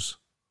phones.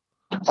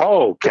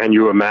 Oh, can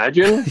you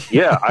imagine?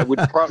 Yeah, I would.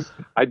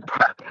 I'd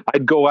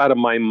go out of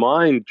my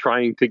mind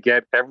trying to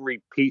get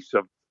every piece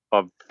of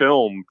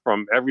film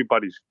from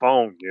everybody's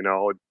phone.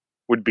 It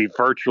would be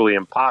virtually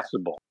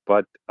impossible.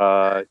 But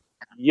I've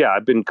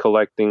been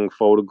collecting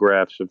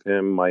photographs of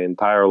him my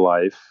entire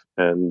life,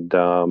 and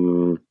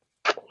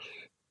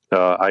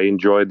I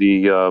enjoy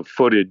the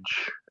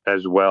footage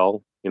as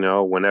well.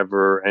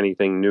 Whenever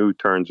anything new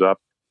turns up,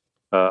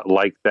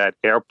 like that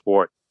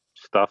airport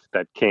stuff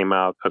that came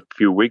out a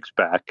few weeks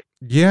back.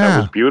 Yeah, that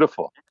was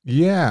beautiful.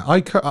 Yeah,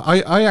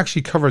 I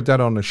actually covered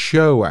that on a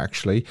show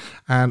actually,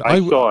 and I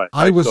saw it.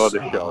 I saw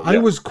the show. I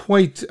was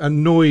quite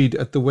annoyed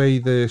at the way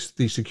the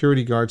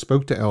security guard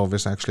spoke to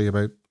Elvis actually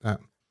about that.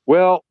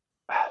 Well,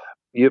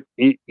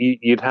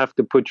 you'd have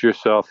to put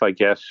yourself, I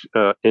guess,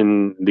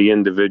 in the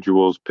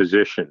individual's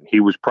position.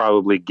 He was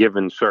probably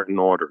given certain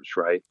orders,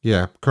 right?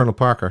 Yeah, Colonel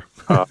Parker,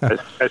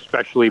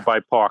 especially by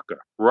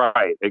Parker.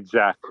 Right,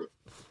 exactly.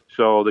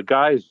 So the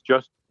guy's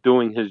just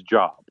doing his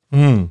job,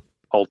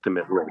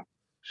 ultimately.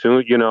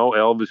 Soon,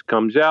 Elvis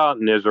comes out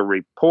and there's a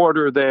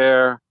reporter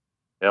there.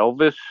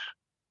 Elvis,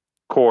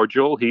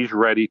 cordial. He's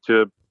ready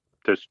to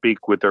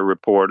speak with the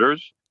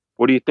reporters.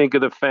 What do you think of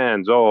the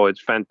fans? Oh,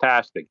 it's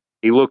fantastic.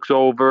 He looks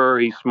over,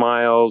 he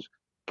smiles,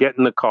 get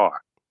in the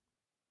car.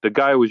 The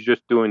guy was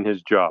just doing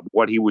his job,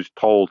 what he was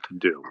told to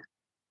do.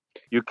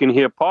 you can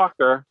hear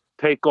Parker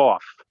take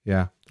off.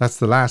 Yeah, that's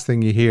the last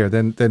thing you hear.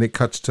 Then it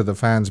cuts to the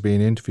fans being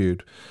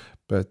interviewed.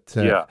 But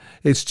Yeah.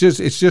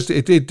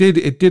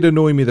 it did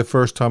annoy me the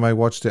first time I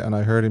watched it, and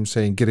I heard him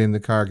saying, "Get in the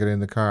car, get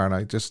in the car," and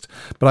I just.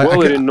 But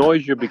well, it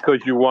annoys you because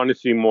you want to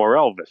see more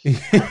Elvis.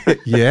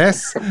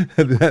 Yes,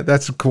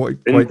 that's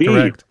quite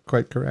correct.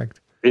 Quite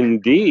correct.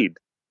 Indeed.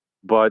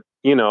 But,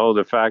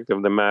 the fact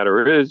of the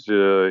matter is,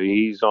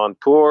 he's on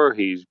tour.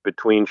 He's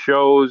between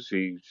shows.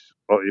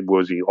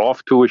 Was he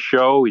off to a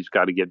show? He's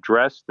got to get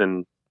dressed.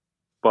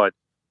 But,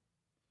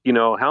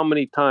 how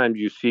many times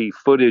you see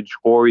footage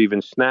or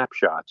even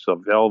snapshots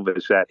of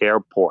Elvis at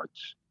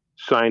airports,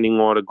 signing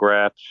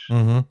autographs,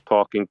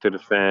 talking to the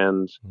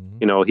fans.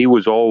 He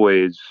was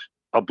always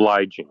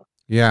obliging.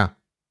 Yeah.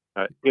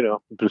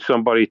 If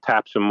somebody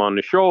taps him on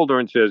the shoulder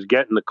and says,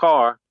 get in the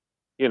car,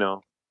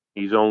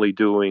 he's only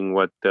doing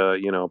what,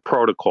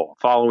 protocol,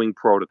 following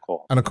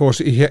protocol. And of course,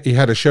 he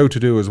had a show to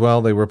do as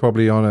well. They were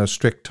probably on a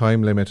strict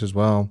time limit as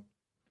well.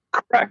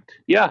 Correct.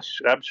 Yes,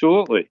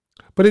 absolutely.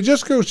 But it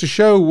just goes to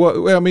show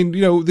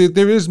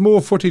there is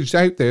more footage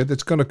out there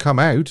that's going to come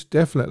out,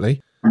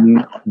 definitely.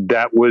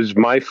 That was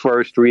my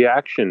first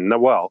reaction.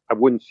 Well, I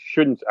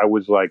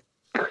was like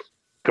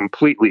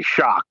completely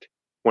shocked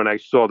when I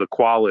saw the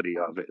quality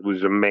of it. It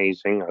was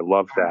amazing. I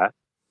love that.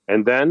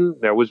 And then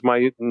that was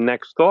my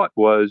next thought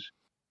was,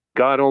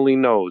 God only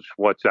knows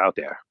what's out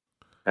there.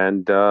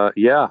 And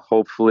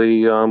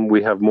hopefully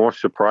we have more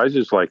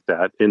surprises like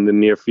that in the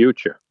near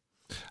future.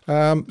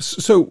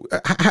 So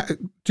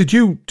did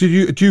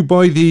you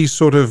buy these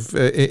sort of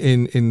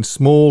in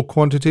small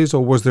quantities,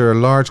 or was there a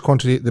large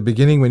quantity at the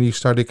beginning when you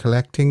started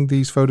collecting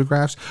these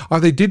photographs? Are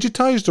they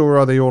digitized or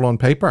are they all on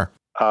paper?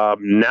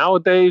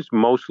 Nowadays,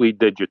 mostly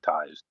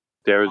digitized.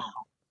 There's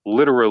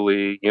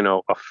literally,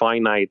 a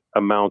finite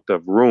amount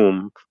of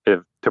room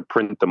to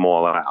print them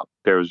all out.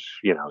 There's,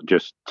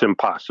 just it's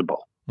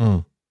impossible.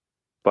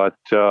 But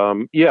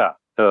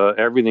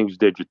everything's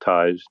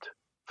digitized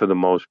for the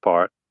most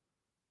part.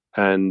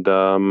 And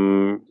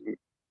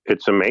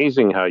it's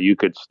amazing how you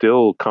could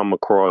still come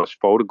across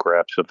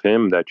photographs of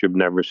him that you've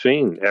never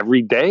seen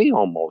every day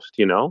almost,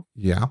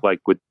 Yeah.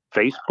 Like with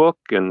Facebook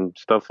and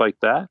stuff like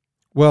that.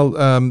 Well,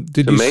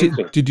 did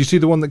you see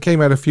the one that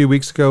came out a few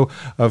weeks ago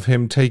of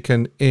him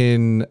taken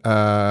in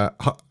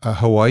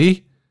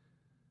Hawaii?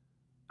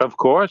 Of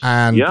course,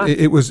 and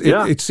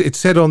it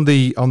said on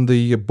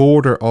the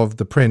border of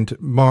the print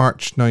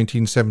March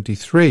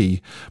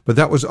 1973, but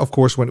that was of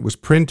course when it was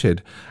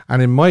printed.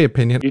 And in my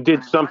opinion, you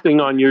did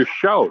something on your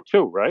show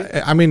too, right?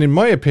 I mean, in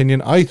my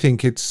opinion, I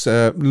think it's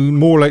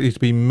more likely to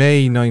be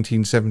May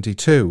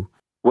 1972.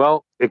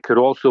 Well, it could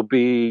also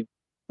be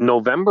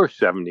November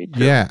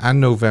 72. Yeah, and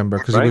November,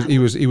 because right? he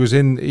was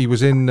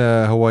in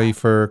Hawaii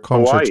for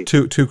concerts,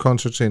 two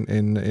concerts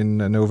in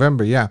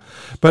November. Yeah,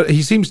 but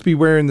he seems to be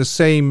wearing the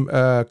same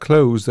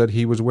clothes that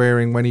he was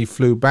wearing when he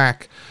flew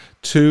back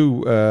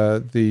to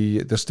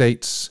the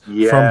States from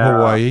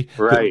Hawaii.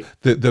 Right.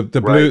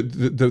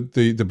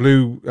 The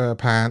blue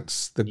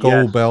pants, the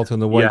gold belt,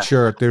 and the white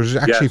shirt. There's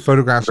actually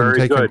photographs of him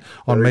taken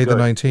on May the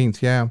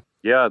 19th. Yeah.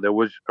 Yeah, there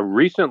was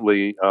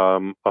recently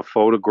a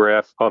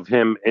photograph of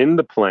him in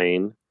the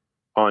plane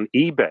on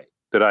eBay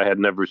that I had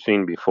never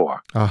seen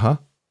before.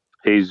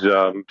 He's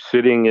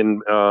sitting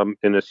in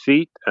a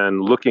seat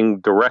and looking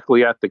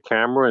directly at the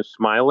camera and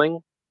smiling.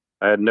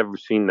 I had never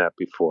seen that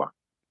before.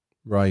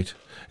 Right.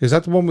 Is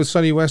that the one with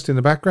Sonny West in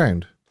the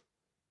background?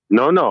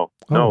 No,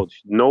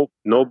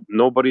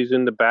 nobody's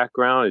in the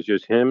background. It's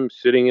just him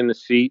sitting in the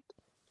seat,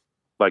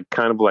 like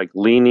kind of like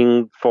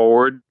leaning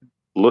forward,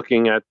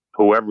 looking at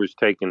whoever's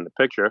taking the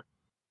picture,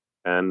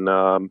 and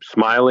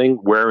smiling,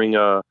 wearing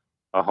a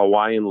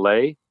Hawaiian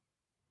lei.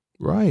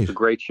 Right, it's a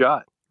great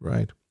shot.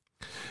 Right.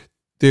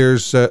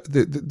 There's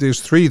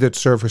three that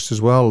surfaced as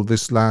well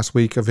this last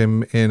week of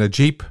him in a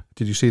Jeep.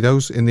 Did you see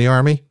those in the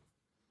Army?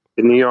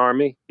 In the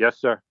Army, yes,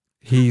 sir.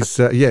 He's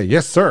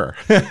yes, sir.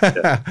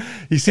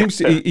 He seems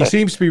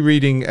to be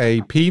reading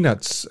a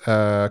Peanuts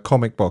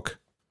comic book.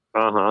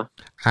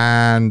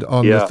 And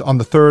on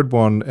the third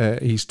one,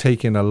 he's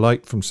taking a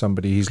light from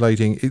somebody. He's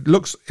lighting. It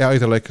looks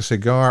either like a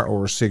cigar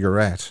or a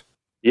cigarette.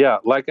 Yeah,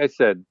 like I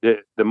said,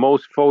 the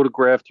most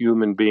photographed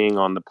human being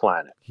on the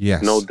planet.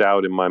 Yes, no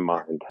doubt in my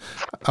mind.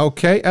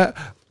 Okay,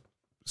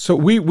 so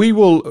we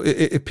will.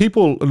 If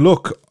people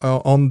look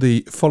on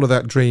the Follow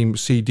That Dream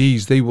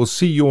CDs, they will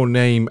see your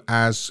name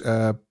as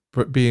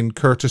being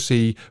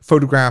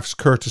photographs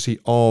courtesy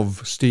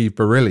of Steve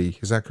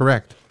Barilli. Is that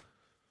correct?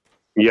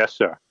 Yes,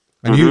 sir.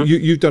 And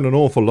you've done an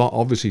awful lot,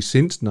 obviously,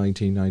 since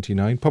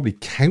 1999, probably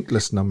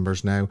countless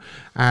numbers now.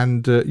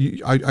 And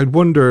I'd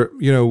wonder,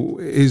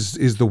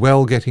 is the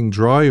well getting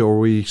dry, or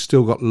we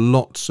still got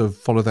lots of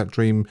Follow That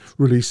Dream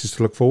releases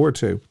to look forward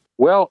to?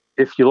 Well,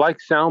 if you like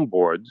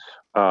soundboards,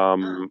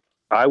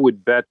 I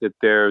would bet that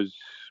there's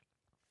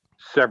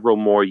several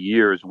more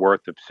years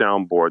worth of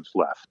soundboards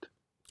left.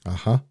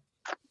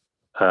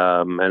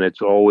 And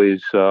it's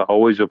always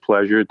a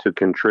pleasure to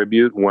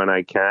contribute when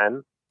I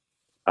can.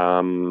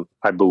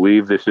 I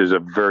believe this is a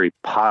very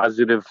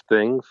positive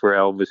thing for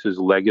Elvis's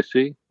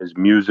legacy, his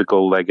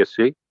musical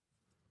legacy,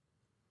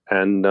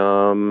 and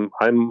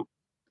I'm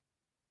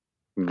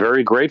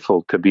very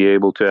grateful to be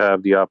able to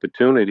have the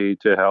opportunity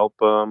to help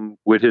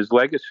with his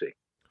legacy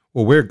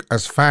Well, we're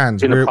as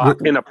fans, in a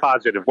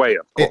positive way,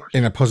 of course.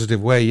 in a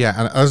positive way, yeah.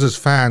 And us as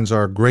fans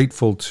are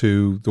grateful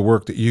to the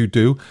work that you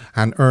do,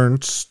 and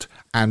Ernst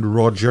and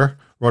Roger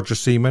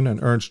Seaman and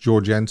Ernst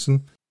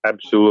Jorgensen.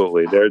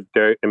 Absolutely,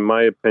 they're in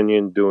my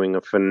opinion doing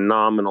a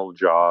phenomenal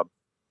job.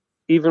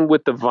 Even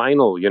with the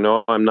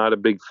vinyl, I'm not a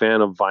big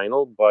fan of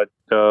vinyl, but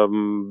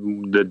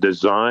the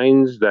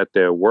designs that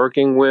they're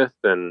working with,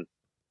 and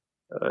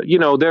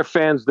they're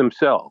fans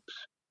themselves.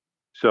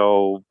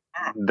 So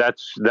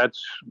that's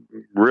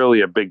really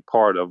a big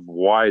part of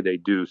why they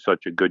do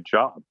such a good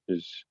job.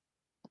 Is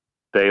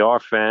they are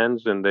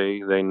fans and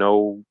they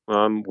know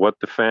what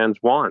the fans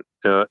want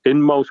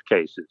in most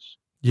cases.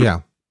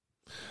 Yeah.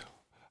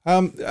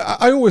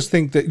 I always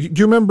think that. Do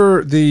you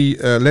remember the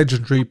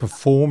Legendary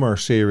Performer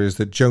series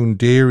that Joan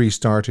Deary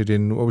started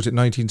in, what was it,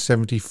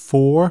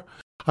 1974?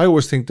 I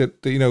always think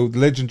that, the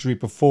Legendary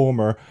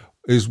Performer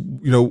is,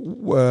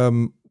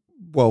 or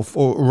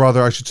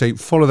rather, I should say,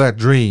 Follow That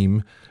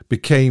Dream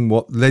became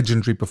what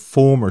Legendary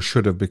Performer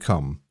should have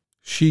become.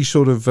 She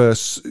sort of,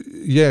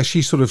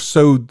 she sort of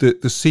sowed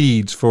the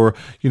seeds for,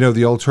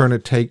 the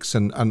alternate takes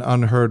and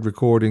unheard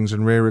recordings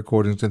and rare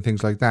recordings and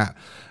things like that.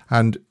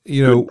 And,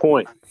 Good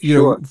point.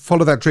 Sure.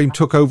 Follow That Dream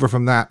took over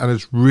from that and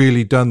has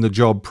really done the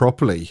job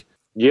properly.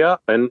 Yeah,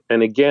 and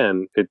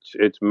again,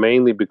 it's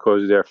mainly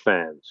because they're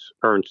fans,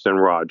 Ernst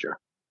and Roger.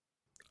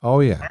 Oh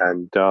yeah,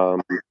 and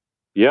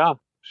yeah.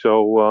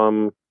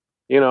 So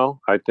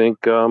I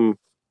think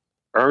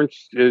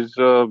Ernst is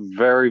a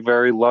very,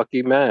 very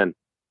lucky man.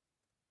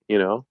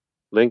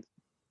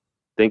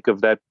 Think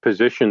of that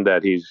position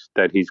that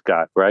he's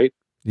got, right?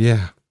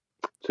 Yeah,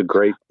 it's a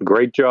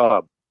great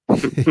job.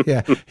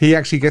 Yeah, he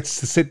actually gets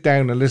to sit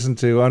down and listen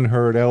to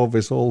unheard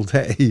Elvis all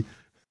day.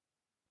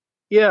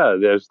 Yeah,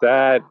 there's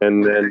that,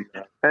 and then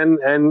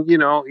and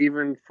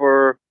even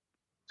for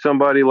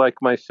somebody like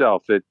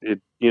myself, it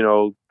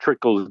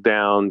trickles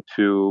down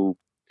to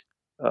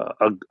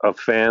a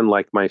fan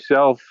like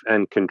myself,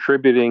 and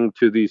contributing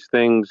to these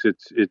things.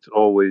 It's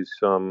always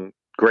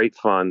great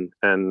fun,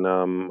 and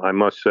I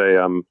must say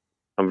I'm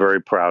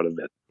very proud of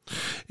it.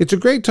 It's a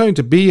great time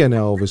to be an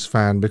Elvis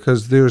fan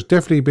because there's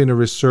definitely been a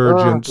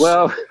resurgence.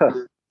 Well,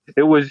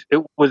 it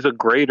was a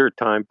greater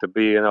time to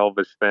be an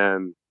Elvis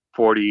fan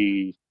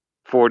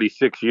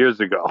 46 years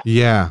ago.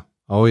 Yeah.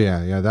 Oh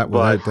yeah. That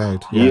without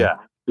doubt. Yeah.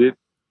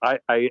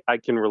 I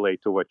can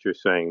relate to what you're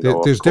saying.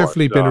 There's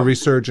definitely been a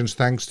resurgence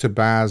thanks to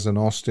Baz and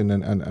Austin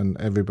and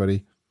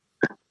everybody.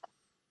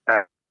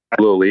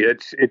 Absolutely,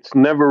 it's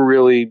never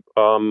really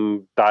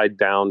died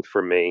down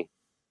for me.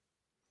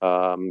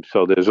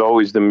 So there's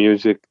always the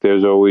music,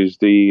 there's always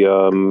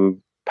the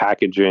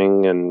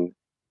packaging and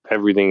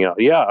everything else.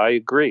 Yeah, I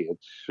agree.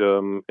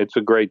 It's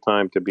a great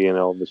time to be an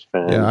Elvis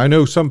fan. Yeah, I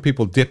know some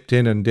people dipped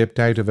in and dipped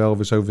out of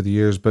Elvis over the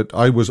years, but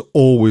I was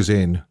always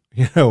in.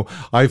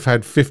 I've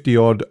had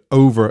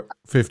over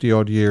 50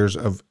 odd years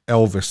of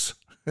Elvis.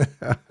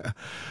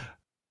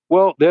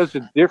 Well, there's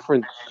a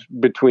difference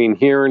between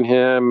hearing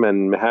him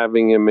and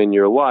having him in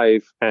your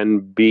life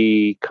and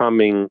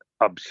becoming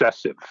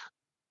obsessive.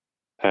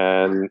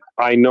 And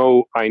I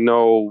know,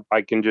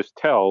 I can just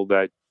tell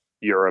that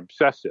you're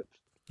obsessive,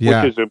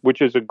 yeah. which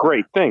is a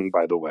great thing,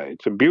 by the way.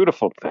 It's a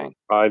beautiful thing.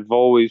 I've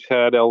always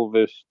had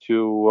Elvis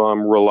to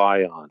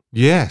rely on.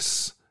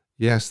 Yes,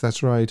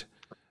 that's right.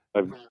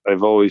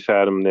 I've always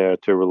had him there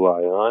to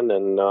rely on,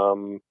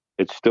 and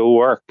it still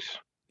works.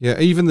 Yeah,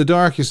 even the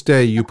darkest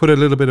day, you put a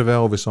little bit of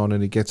Elvis on,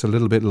 and it gets a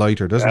little bit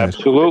lighter, doesn't it?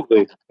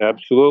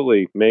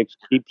 Absolutely.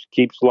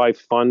 Keeps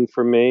life fun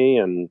for me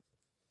and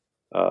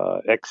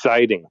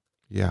exciting.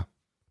 Yeah.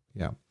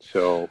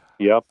 So,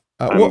 yep,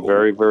 I'm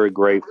very, very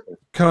grateful.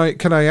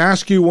 Can I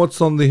ask you what's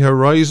on the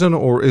horizon,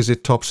 or is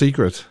it top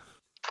secret?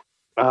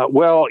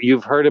 Well,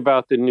 you've heard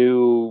about the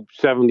new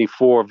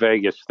 74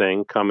 Vegas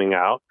thing coming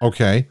out.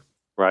 Okay.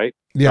 Right?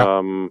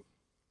 Yeah.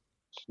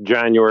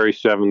 January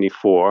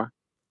 74.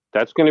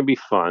 That's going to be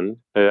fun.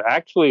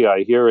 Actually,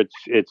 I hear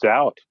it's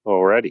out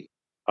already.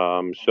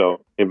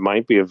 So it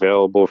might be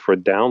available for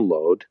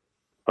download.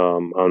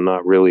 I'm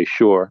not really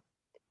sure.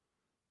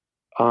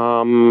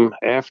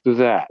 After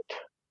that,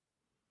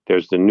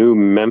 there's the new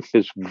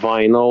Memphis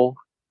vinyl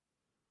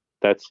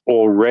that's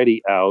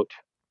already out.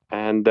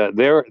 And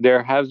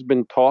there has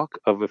been talk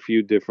of a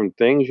few different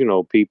things.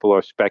 People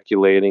are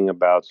speculating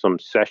about some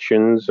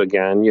sessions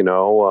again,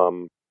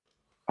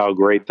 How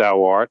Great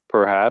Thou Art,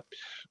 perhaps,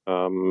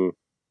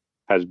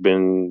 has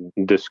been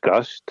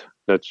discussed.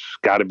 That's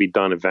got to be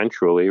done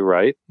eventually,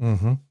 right?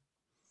 Mm-hmm.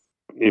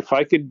 If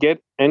I could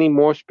get any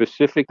more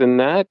specific than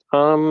that,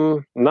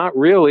 not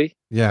really.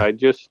 Yeah. I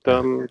just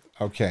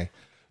okay,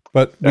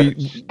 but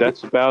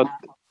that's about.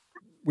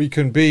 We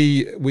can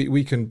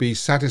be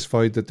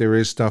satisfied that there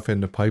is stuff in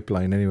the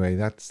pipeline anyway.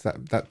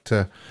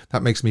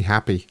 That makes me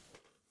happy.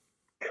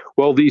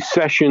 Well, these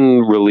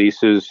session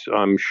releases,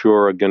 I'm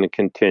sure, are going to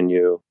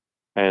continue.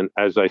 And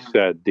as I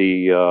said,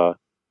 the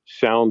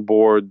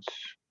soundboards,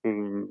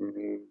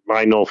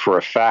 I know for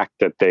a fact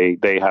that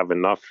they have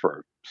enough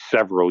for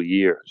several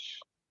years,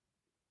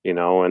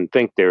 and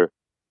think they're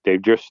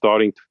just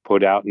starting to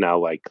put out now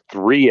like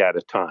three at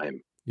a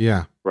time,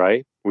 Yeah.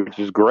 right? Which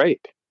is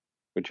great.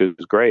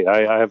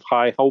 I have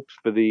high hopes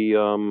for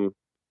the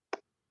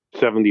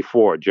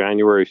 74,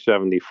 January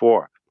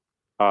 74.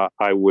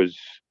 I was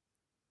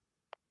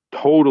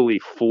totally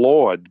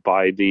floored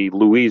by the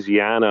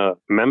Louisiana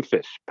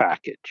Memphis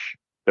package.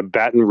 The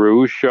Baton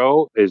Rouge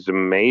show is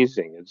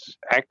amazing. It's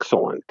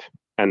excellent.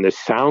 And the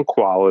sound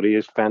quality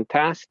is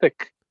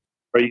fantastic.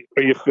 Are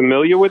you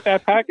familiar with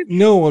that package?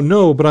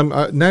 No, but I'm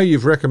now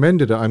you've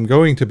recommended it. I'm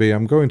going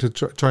to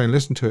try and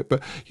listen to it.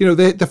 But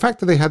the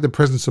fact that they had the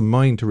presence of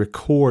mind to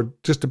record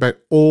just about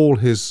all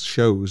his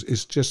shows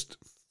is just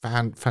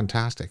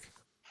fantastic.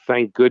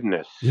 Thank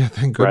goodness. Yeah,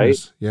 thank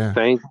goodness. Right? Yeah.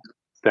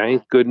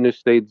 Thank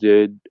goodness they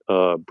did.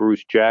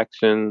 Bruce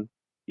Jackson.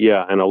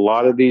 Yeah, and a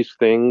lot of these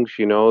things,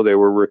 they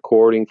were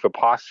recording for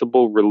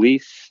possible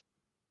release,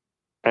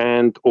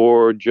 and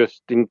or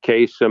just in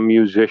case a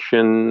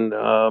musician,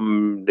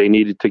 they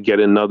needed to get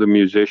another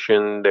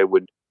musician, they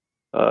would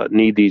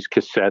need these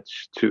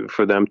cassettes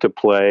for them to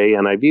play.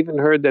 And I've even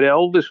heard that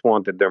Elvis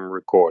wanted them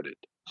recorded.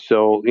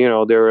 So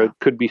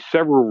could be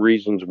several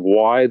reasons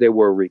why they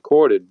were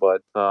recorded,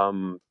 but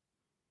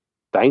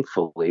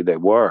thankfully they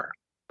were,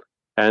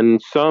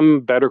 and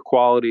some better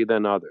quality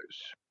than others.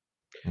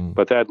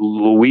 But that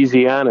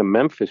Louisiana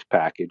Memphis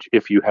package,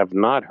 if you have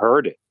not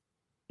heard it,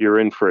 you're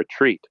in for a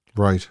treat.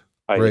 Right.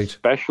 I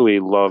especially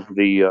love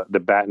the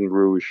Baton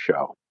Rouge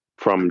show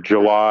from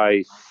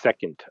July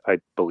 2nd, I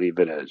believe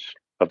it is,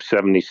 of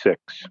 76.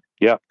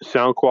 Yeah,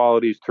 sound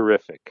quality is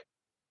terrific.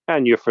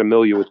 And you're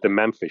familiar with the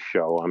Memphis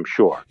show, I'm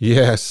sure.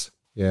 Yes.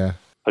 Yeah.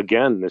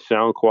 Again, the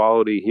sound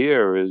quality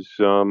here is,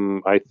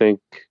 I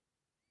think,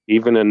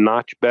 even a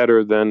notch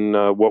better than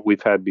what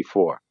we've had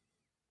before.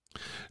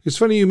 It's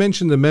funny you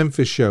mentioned the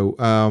Memphis show.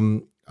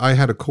 I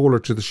had a caller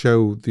to the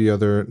show the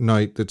other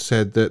night that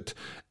said that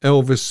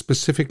Elvis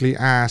specifically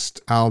asked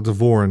Al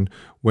Dvorin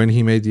when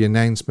he made the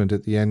announcement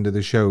at the end of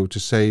the show to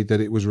say that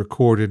it was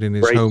recorded in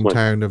his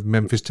hometown of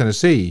Memphis,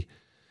 Tennessee.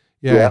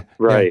 Yeah,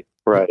 right.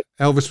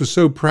 Elvis was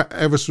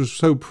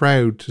so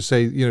proud to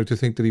say, to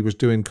think that he was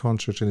doing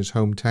concerts in his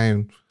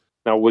hometown.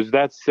 Now, was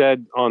that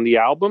said on the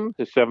album,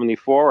 the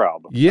 74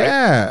 album?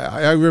 Yeah,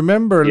 right? I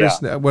remember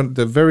listening when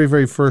the very,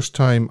 very first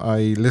time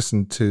I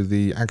listened to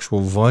the actual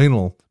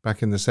vinyl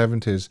back in the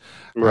 70s.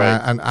 Right.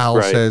 And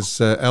Al says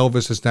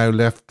Elvis has now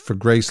left for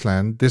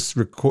Graceland. This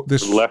for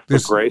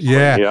Graceland.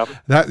 Yeah,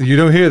 that you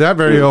don't hear that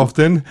very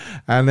often.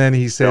 And then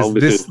he says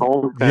Elvis's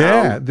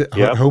hometown.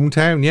 Yeah,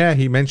 hometown. Yeah,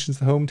 he mentions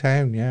the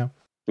hometown. Yeah.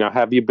 Now,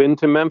 have you been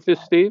to Memphis,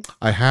 Steve?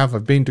 I have.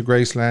 I've been to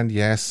Graceland,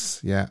 yes.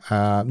 Yeah.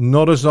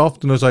 Not as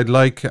often as I'd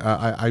like.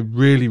 I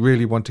really,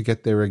 really want to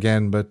get there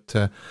again, but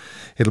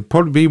it'll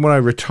probably be when I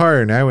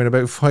retire now in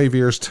about 5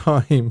 years'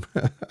 time.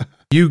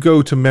 You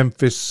go to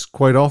Memphis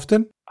quite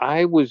often?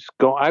 I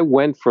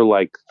went for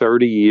like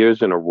 30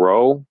 years in a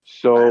row.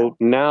 So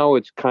now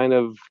it's kind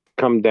of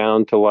come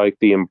down to like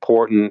the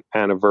important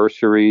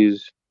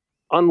anniversaries,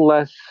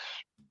 unless,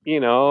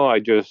 I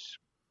just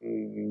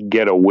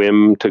get a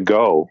whim to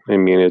go. I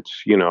mean,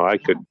 it's,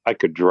 I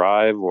could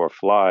drive or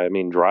fly. I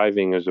mean,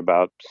 driving is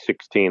about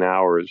 16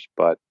 hours,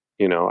 but,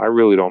 I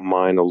really don't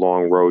mind a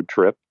long road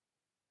trip.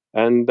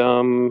 And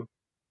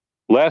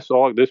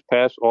this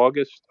past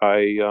August,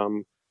 I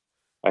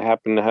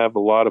happened to have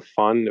a lot of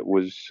fun. It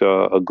was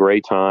a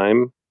great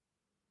time.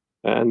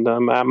 And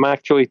I'm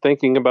actually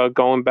thinking about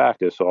going back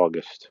this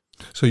August.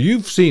 So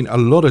you've seen a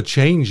lot of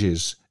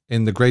changes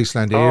in the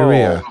Graceland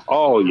area.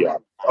 Oh yeah.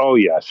 Oh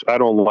yes. I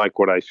don't like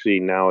what I see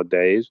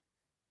nowadays,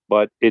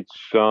 but it's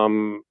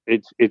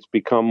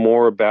become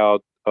more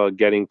about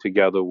getting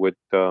together with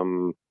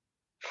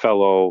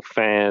fellow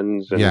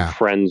fans and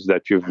friends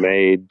that you've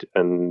made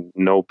and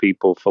know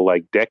people for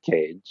like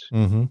decades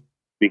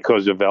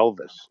because of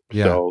Elvis.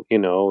 Yeah. So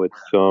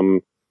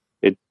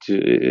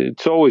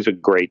it's always a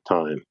great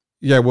time.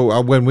 Yeah,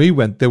 well, when we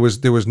went, there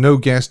was no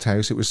guest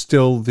house. It was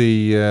still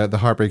the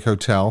Heartbreak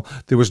Hotel.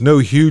 There was no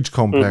huge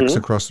complex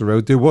across the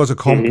road. There was a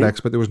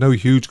complex, but there was no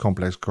huge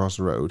complex across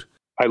the road.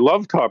 I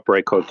loved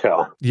Heartbreak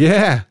Hotel.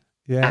 Yeah,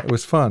 it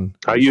was fun.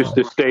 I used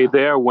to stay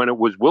there when it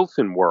was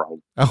Wilson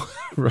World. Oh,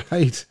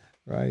 right.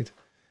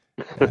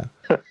 Yeah.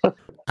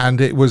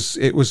 And it was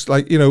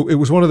like, it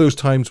was one of those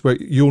times where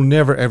you'll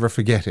never ever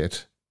forget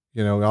it.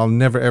 I'll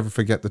never ever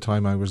forget the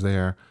time I was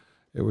there.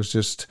 It was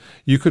just,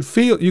 you could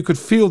feel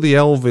the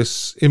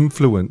Elvis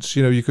influence.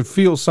 You could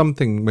feel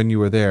something when you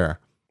were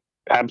there.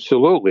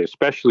 Absolutely,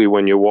 especially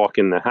when you walk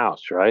in the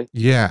house, right?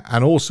 Yeah,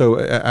 and also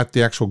at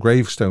the actual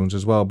gravestones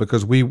as well,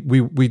 because we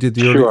did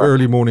the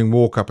early morning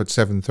walk up at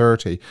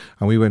 7:30,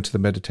 and we went to the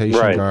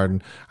meditation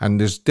garden, and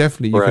there's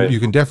definitely you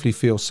can definitely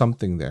feel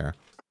something there.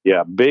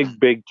 Yeah,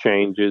 big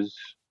changes.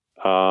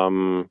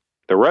 The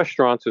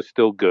restaurants are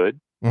still good.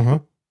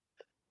 Mm-hmm.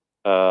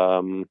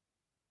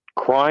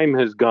 Crime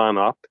has gone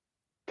up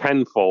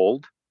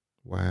tenfold.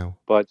 Wow.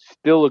 But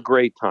still a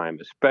great time,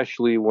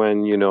 especially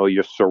when,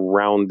 you're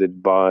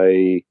surrounded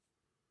by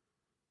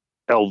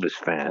Elvis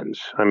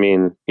fans. I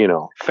mean,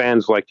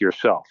 fans like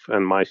yourself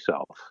and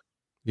myself,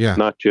 Yeah.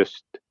 not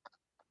just,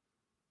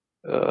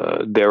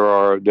 I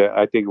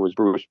think it was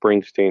Bruce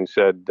Springsteen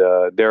said,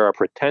 there are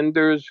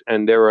pretenders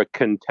and there are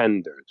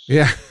contenders.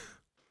 Yeah.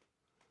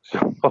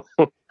 So,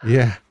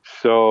 Yeah.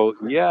 so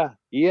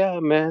yeah,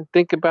 man,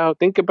 think about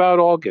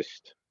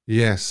August.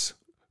 Yes.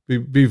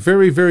 Be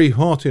very, very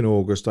hot in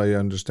August, I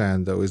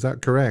understand, though. Is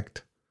that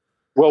correct?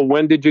 Well,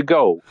 when did you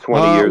go?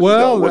 20 years ago?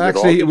 Well,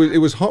 actually, it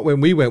was hot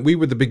when we went. We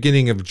were the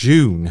beginning of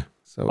June.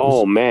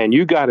 So man,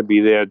 you got to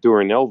be there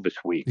during Elvis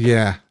week.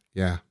 Yeah.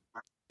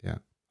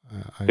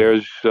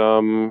 There's,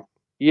 you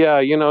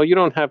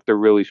don't have to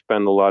really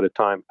spend a lot of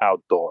time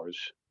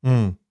outdoors.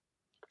 Mm.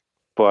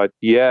 But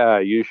yeah,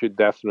 you should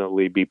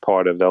definitely be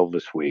part of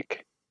Elvis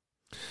week.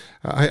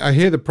 I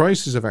hear the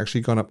prices have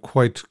actually gone up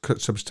quite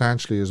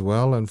substantially as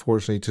well,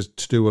 unfortunately,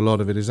 to do a lot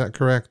of it. Is that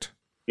correct?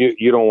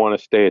 You don't want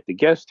to stay at the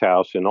guest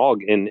house in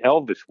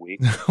Elvis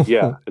week.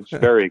 Yeah, it's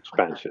very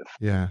expensive.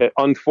 Yeah.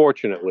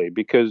 Unfortunately,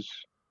 because,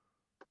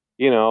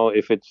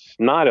 if it's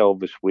not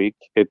Elvis week,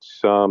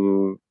 it's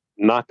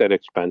not that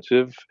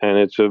expensive, and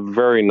it's a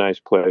very nice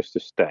place to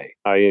stay.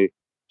 I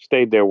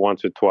stayed there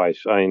once or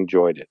twice. I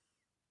enjoyed it.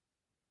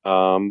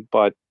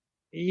 But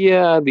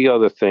yeah, the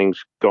other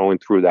things going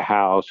through the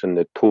house and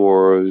the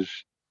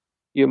tours,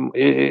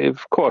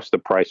 of course the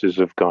prices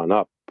have gone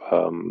up.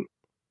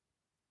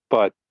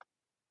 But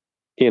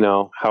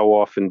how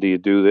often do you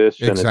do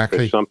this? Exactly.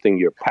 And it's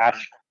something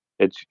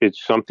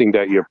it's something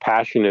that you're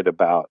passionate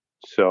about.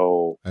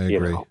 So I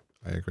agree.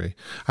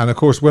 And of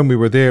course, when we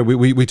were there,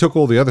 we took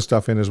all the other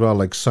stuff in as well,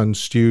 like Sun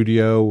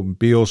Studio,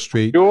 Beale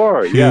Street,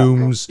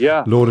 Humes,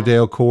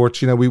 Lauderdale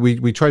Courts.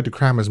 We tried to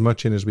cram as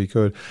much in as we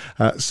could.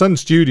 Sun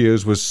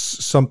Studios was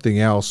something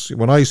else.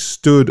 When I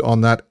stood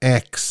on that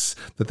X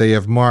that they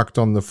have marked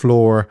on the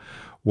floor,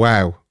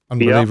 wow,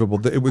 unbelievable.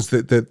 Yep. It was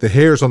the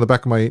hairs on the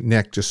back of my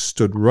neck just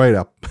stood right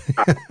up.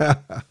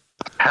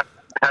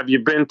 Have you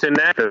been to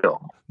Nashville?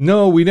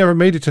 No, we never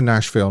made it to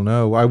Nashville.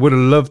 No, I would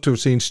have loved to have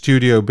seen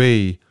Studio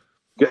B.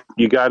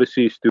 You got to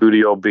see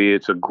Studio B.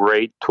 It's a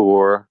great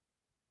tour,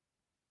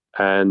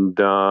 and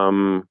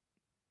I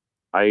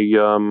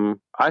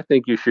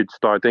think you should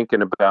start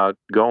thinking about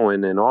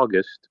going in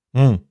August.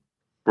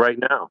 Right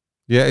now.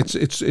 Yeah,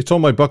 it's on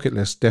my bucket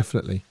list,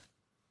 definitely.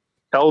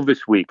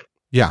 Elvis week.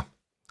 Yeah,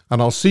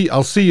 and I'll see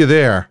you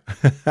there.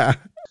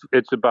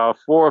 It's about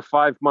 4 or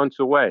 5 months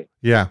away.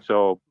 Yeah,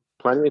 so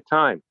plenty of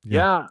time.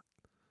 Yeah.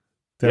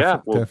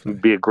 Definitely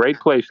be a great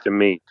place to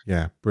meet.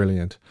 Yeah,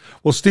 brilliant.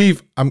 Well,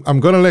 Steve,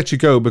 I'm going to let you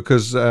go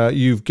because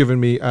you've given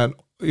me an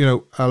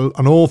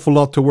awful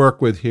lot to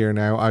work with here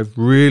now. I've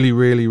really,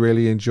 really,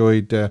 really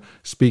enjoyed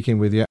speaking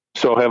with you.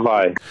 So have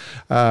I.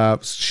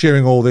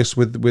 Sharing all this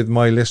with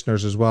my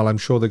listeners as well. I'm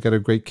sure they get a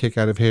great kick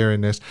out of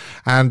hearing this.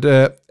 And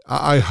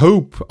I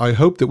hope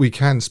that we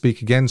can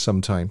speak again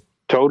sometime.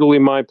 Totally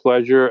my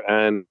pleasure.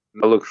 And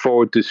I look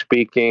forward to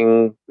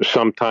speaking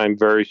sometime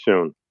very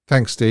soon.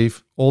 Thanks,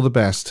 Steve. All the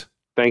best.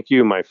 Thank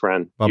you, my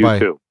friend. Bye-bye. You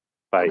too.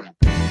 Bye.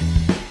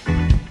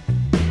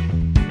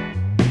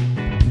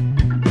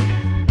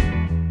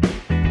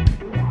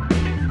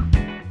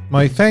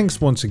 My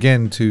thanks once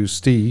again to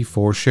Steve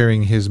for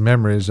sharing his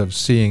memories of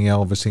seeing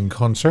Elvis in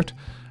concert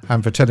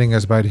and for telling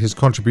us about his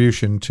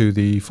contribution to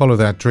the Follow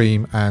That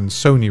Dream and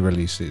Sony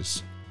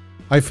releases.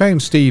 I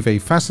found Steve a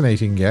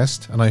fascinating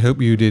guest, and I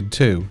hope you did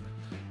too.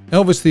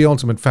 Elvis the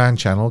Ultimate Fan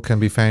channel can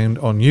be found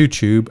on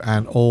YouTube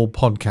and all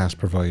podcast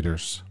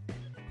providers.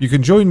 You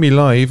can join me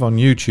live on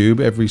YouTube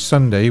every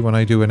Sunday when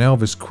I do an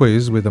Elvis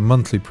quiz with a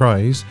monthly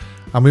prize,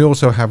 and we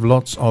also have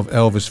lots of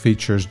Elvis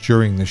features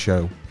during the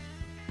show.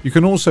 You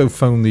can also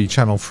phone the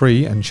channel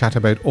free and chat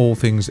about all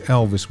things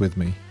Elvis with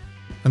me.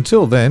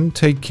 Until then,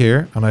 take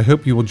care, and I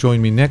hope you will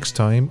join me next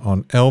time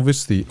on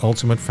Elvis the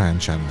Ultimate Fan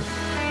channel.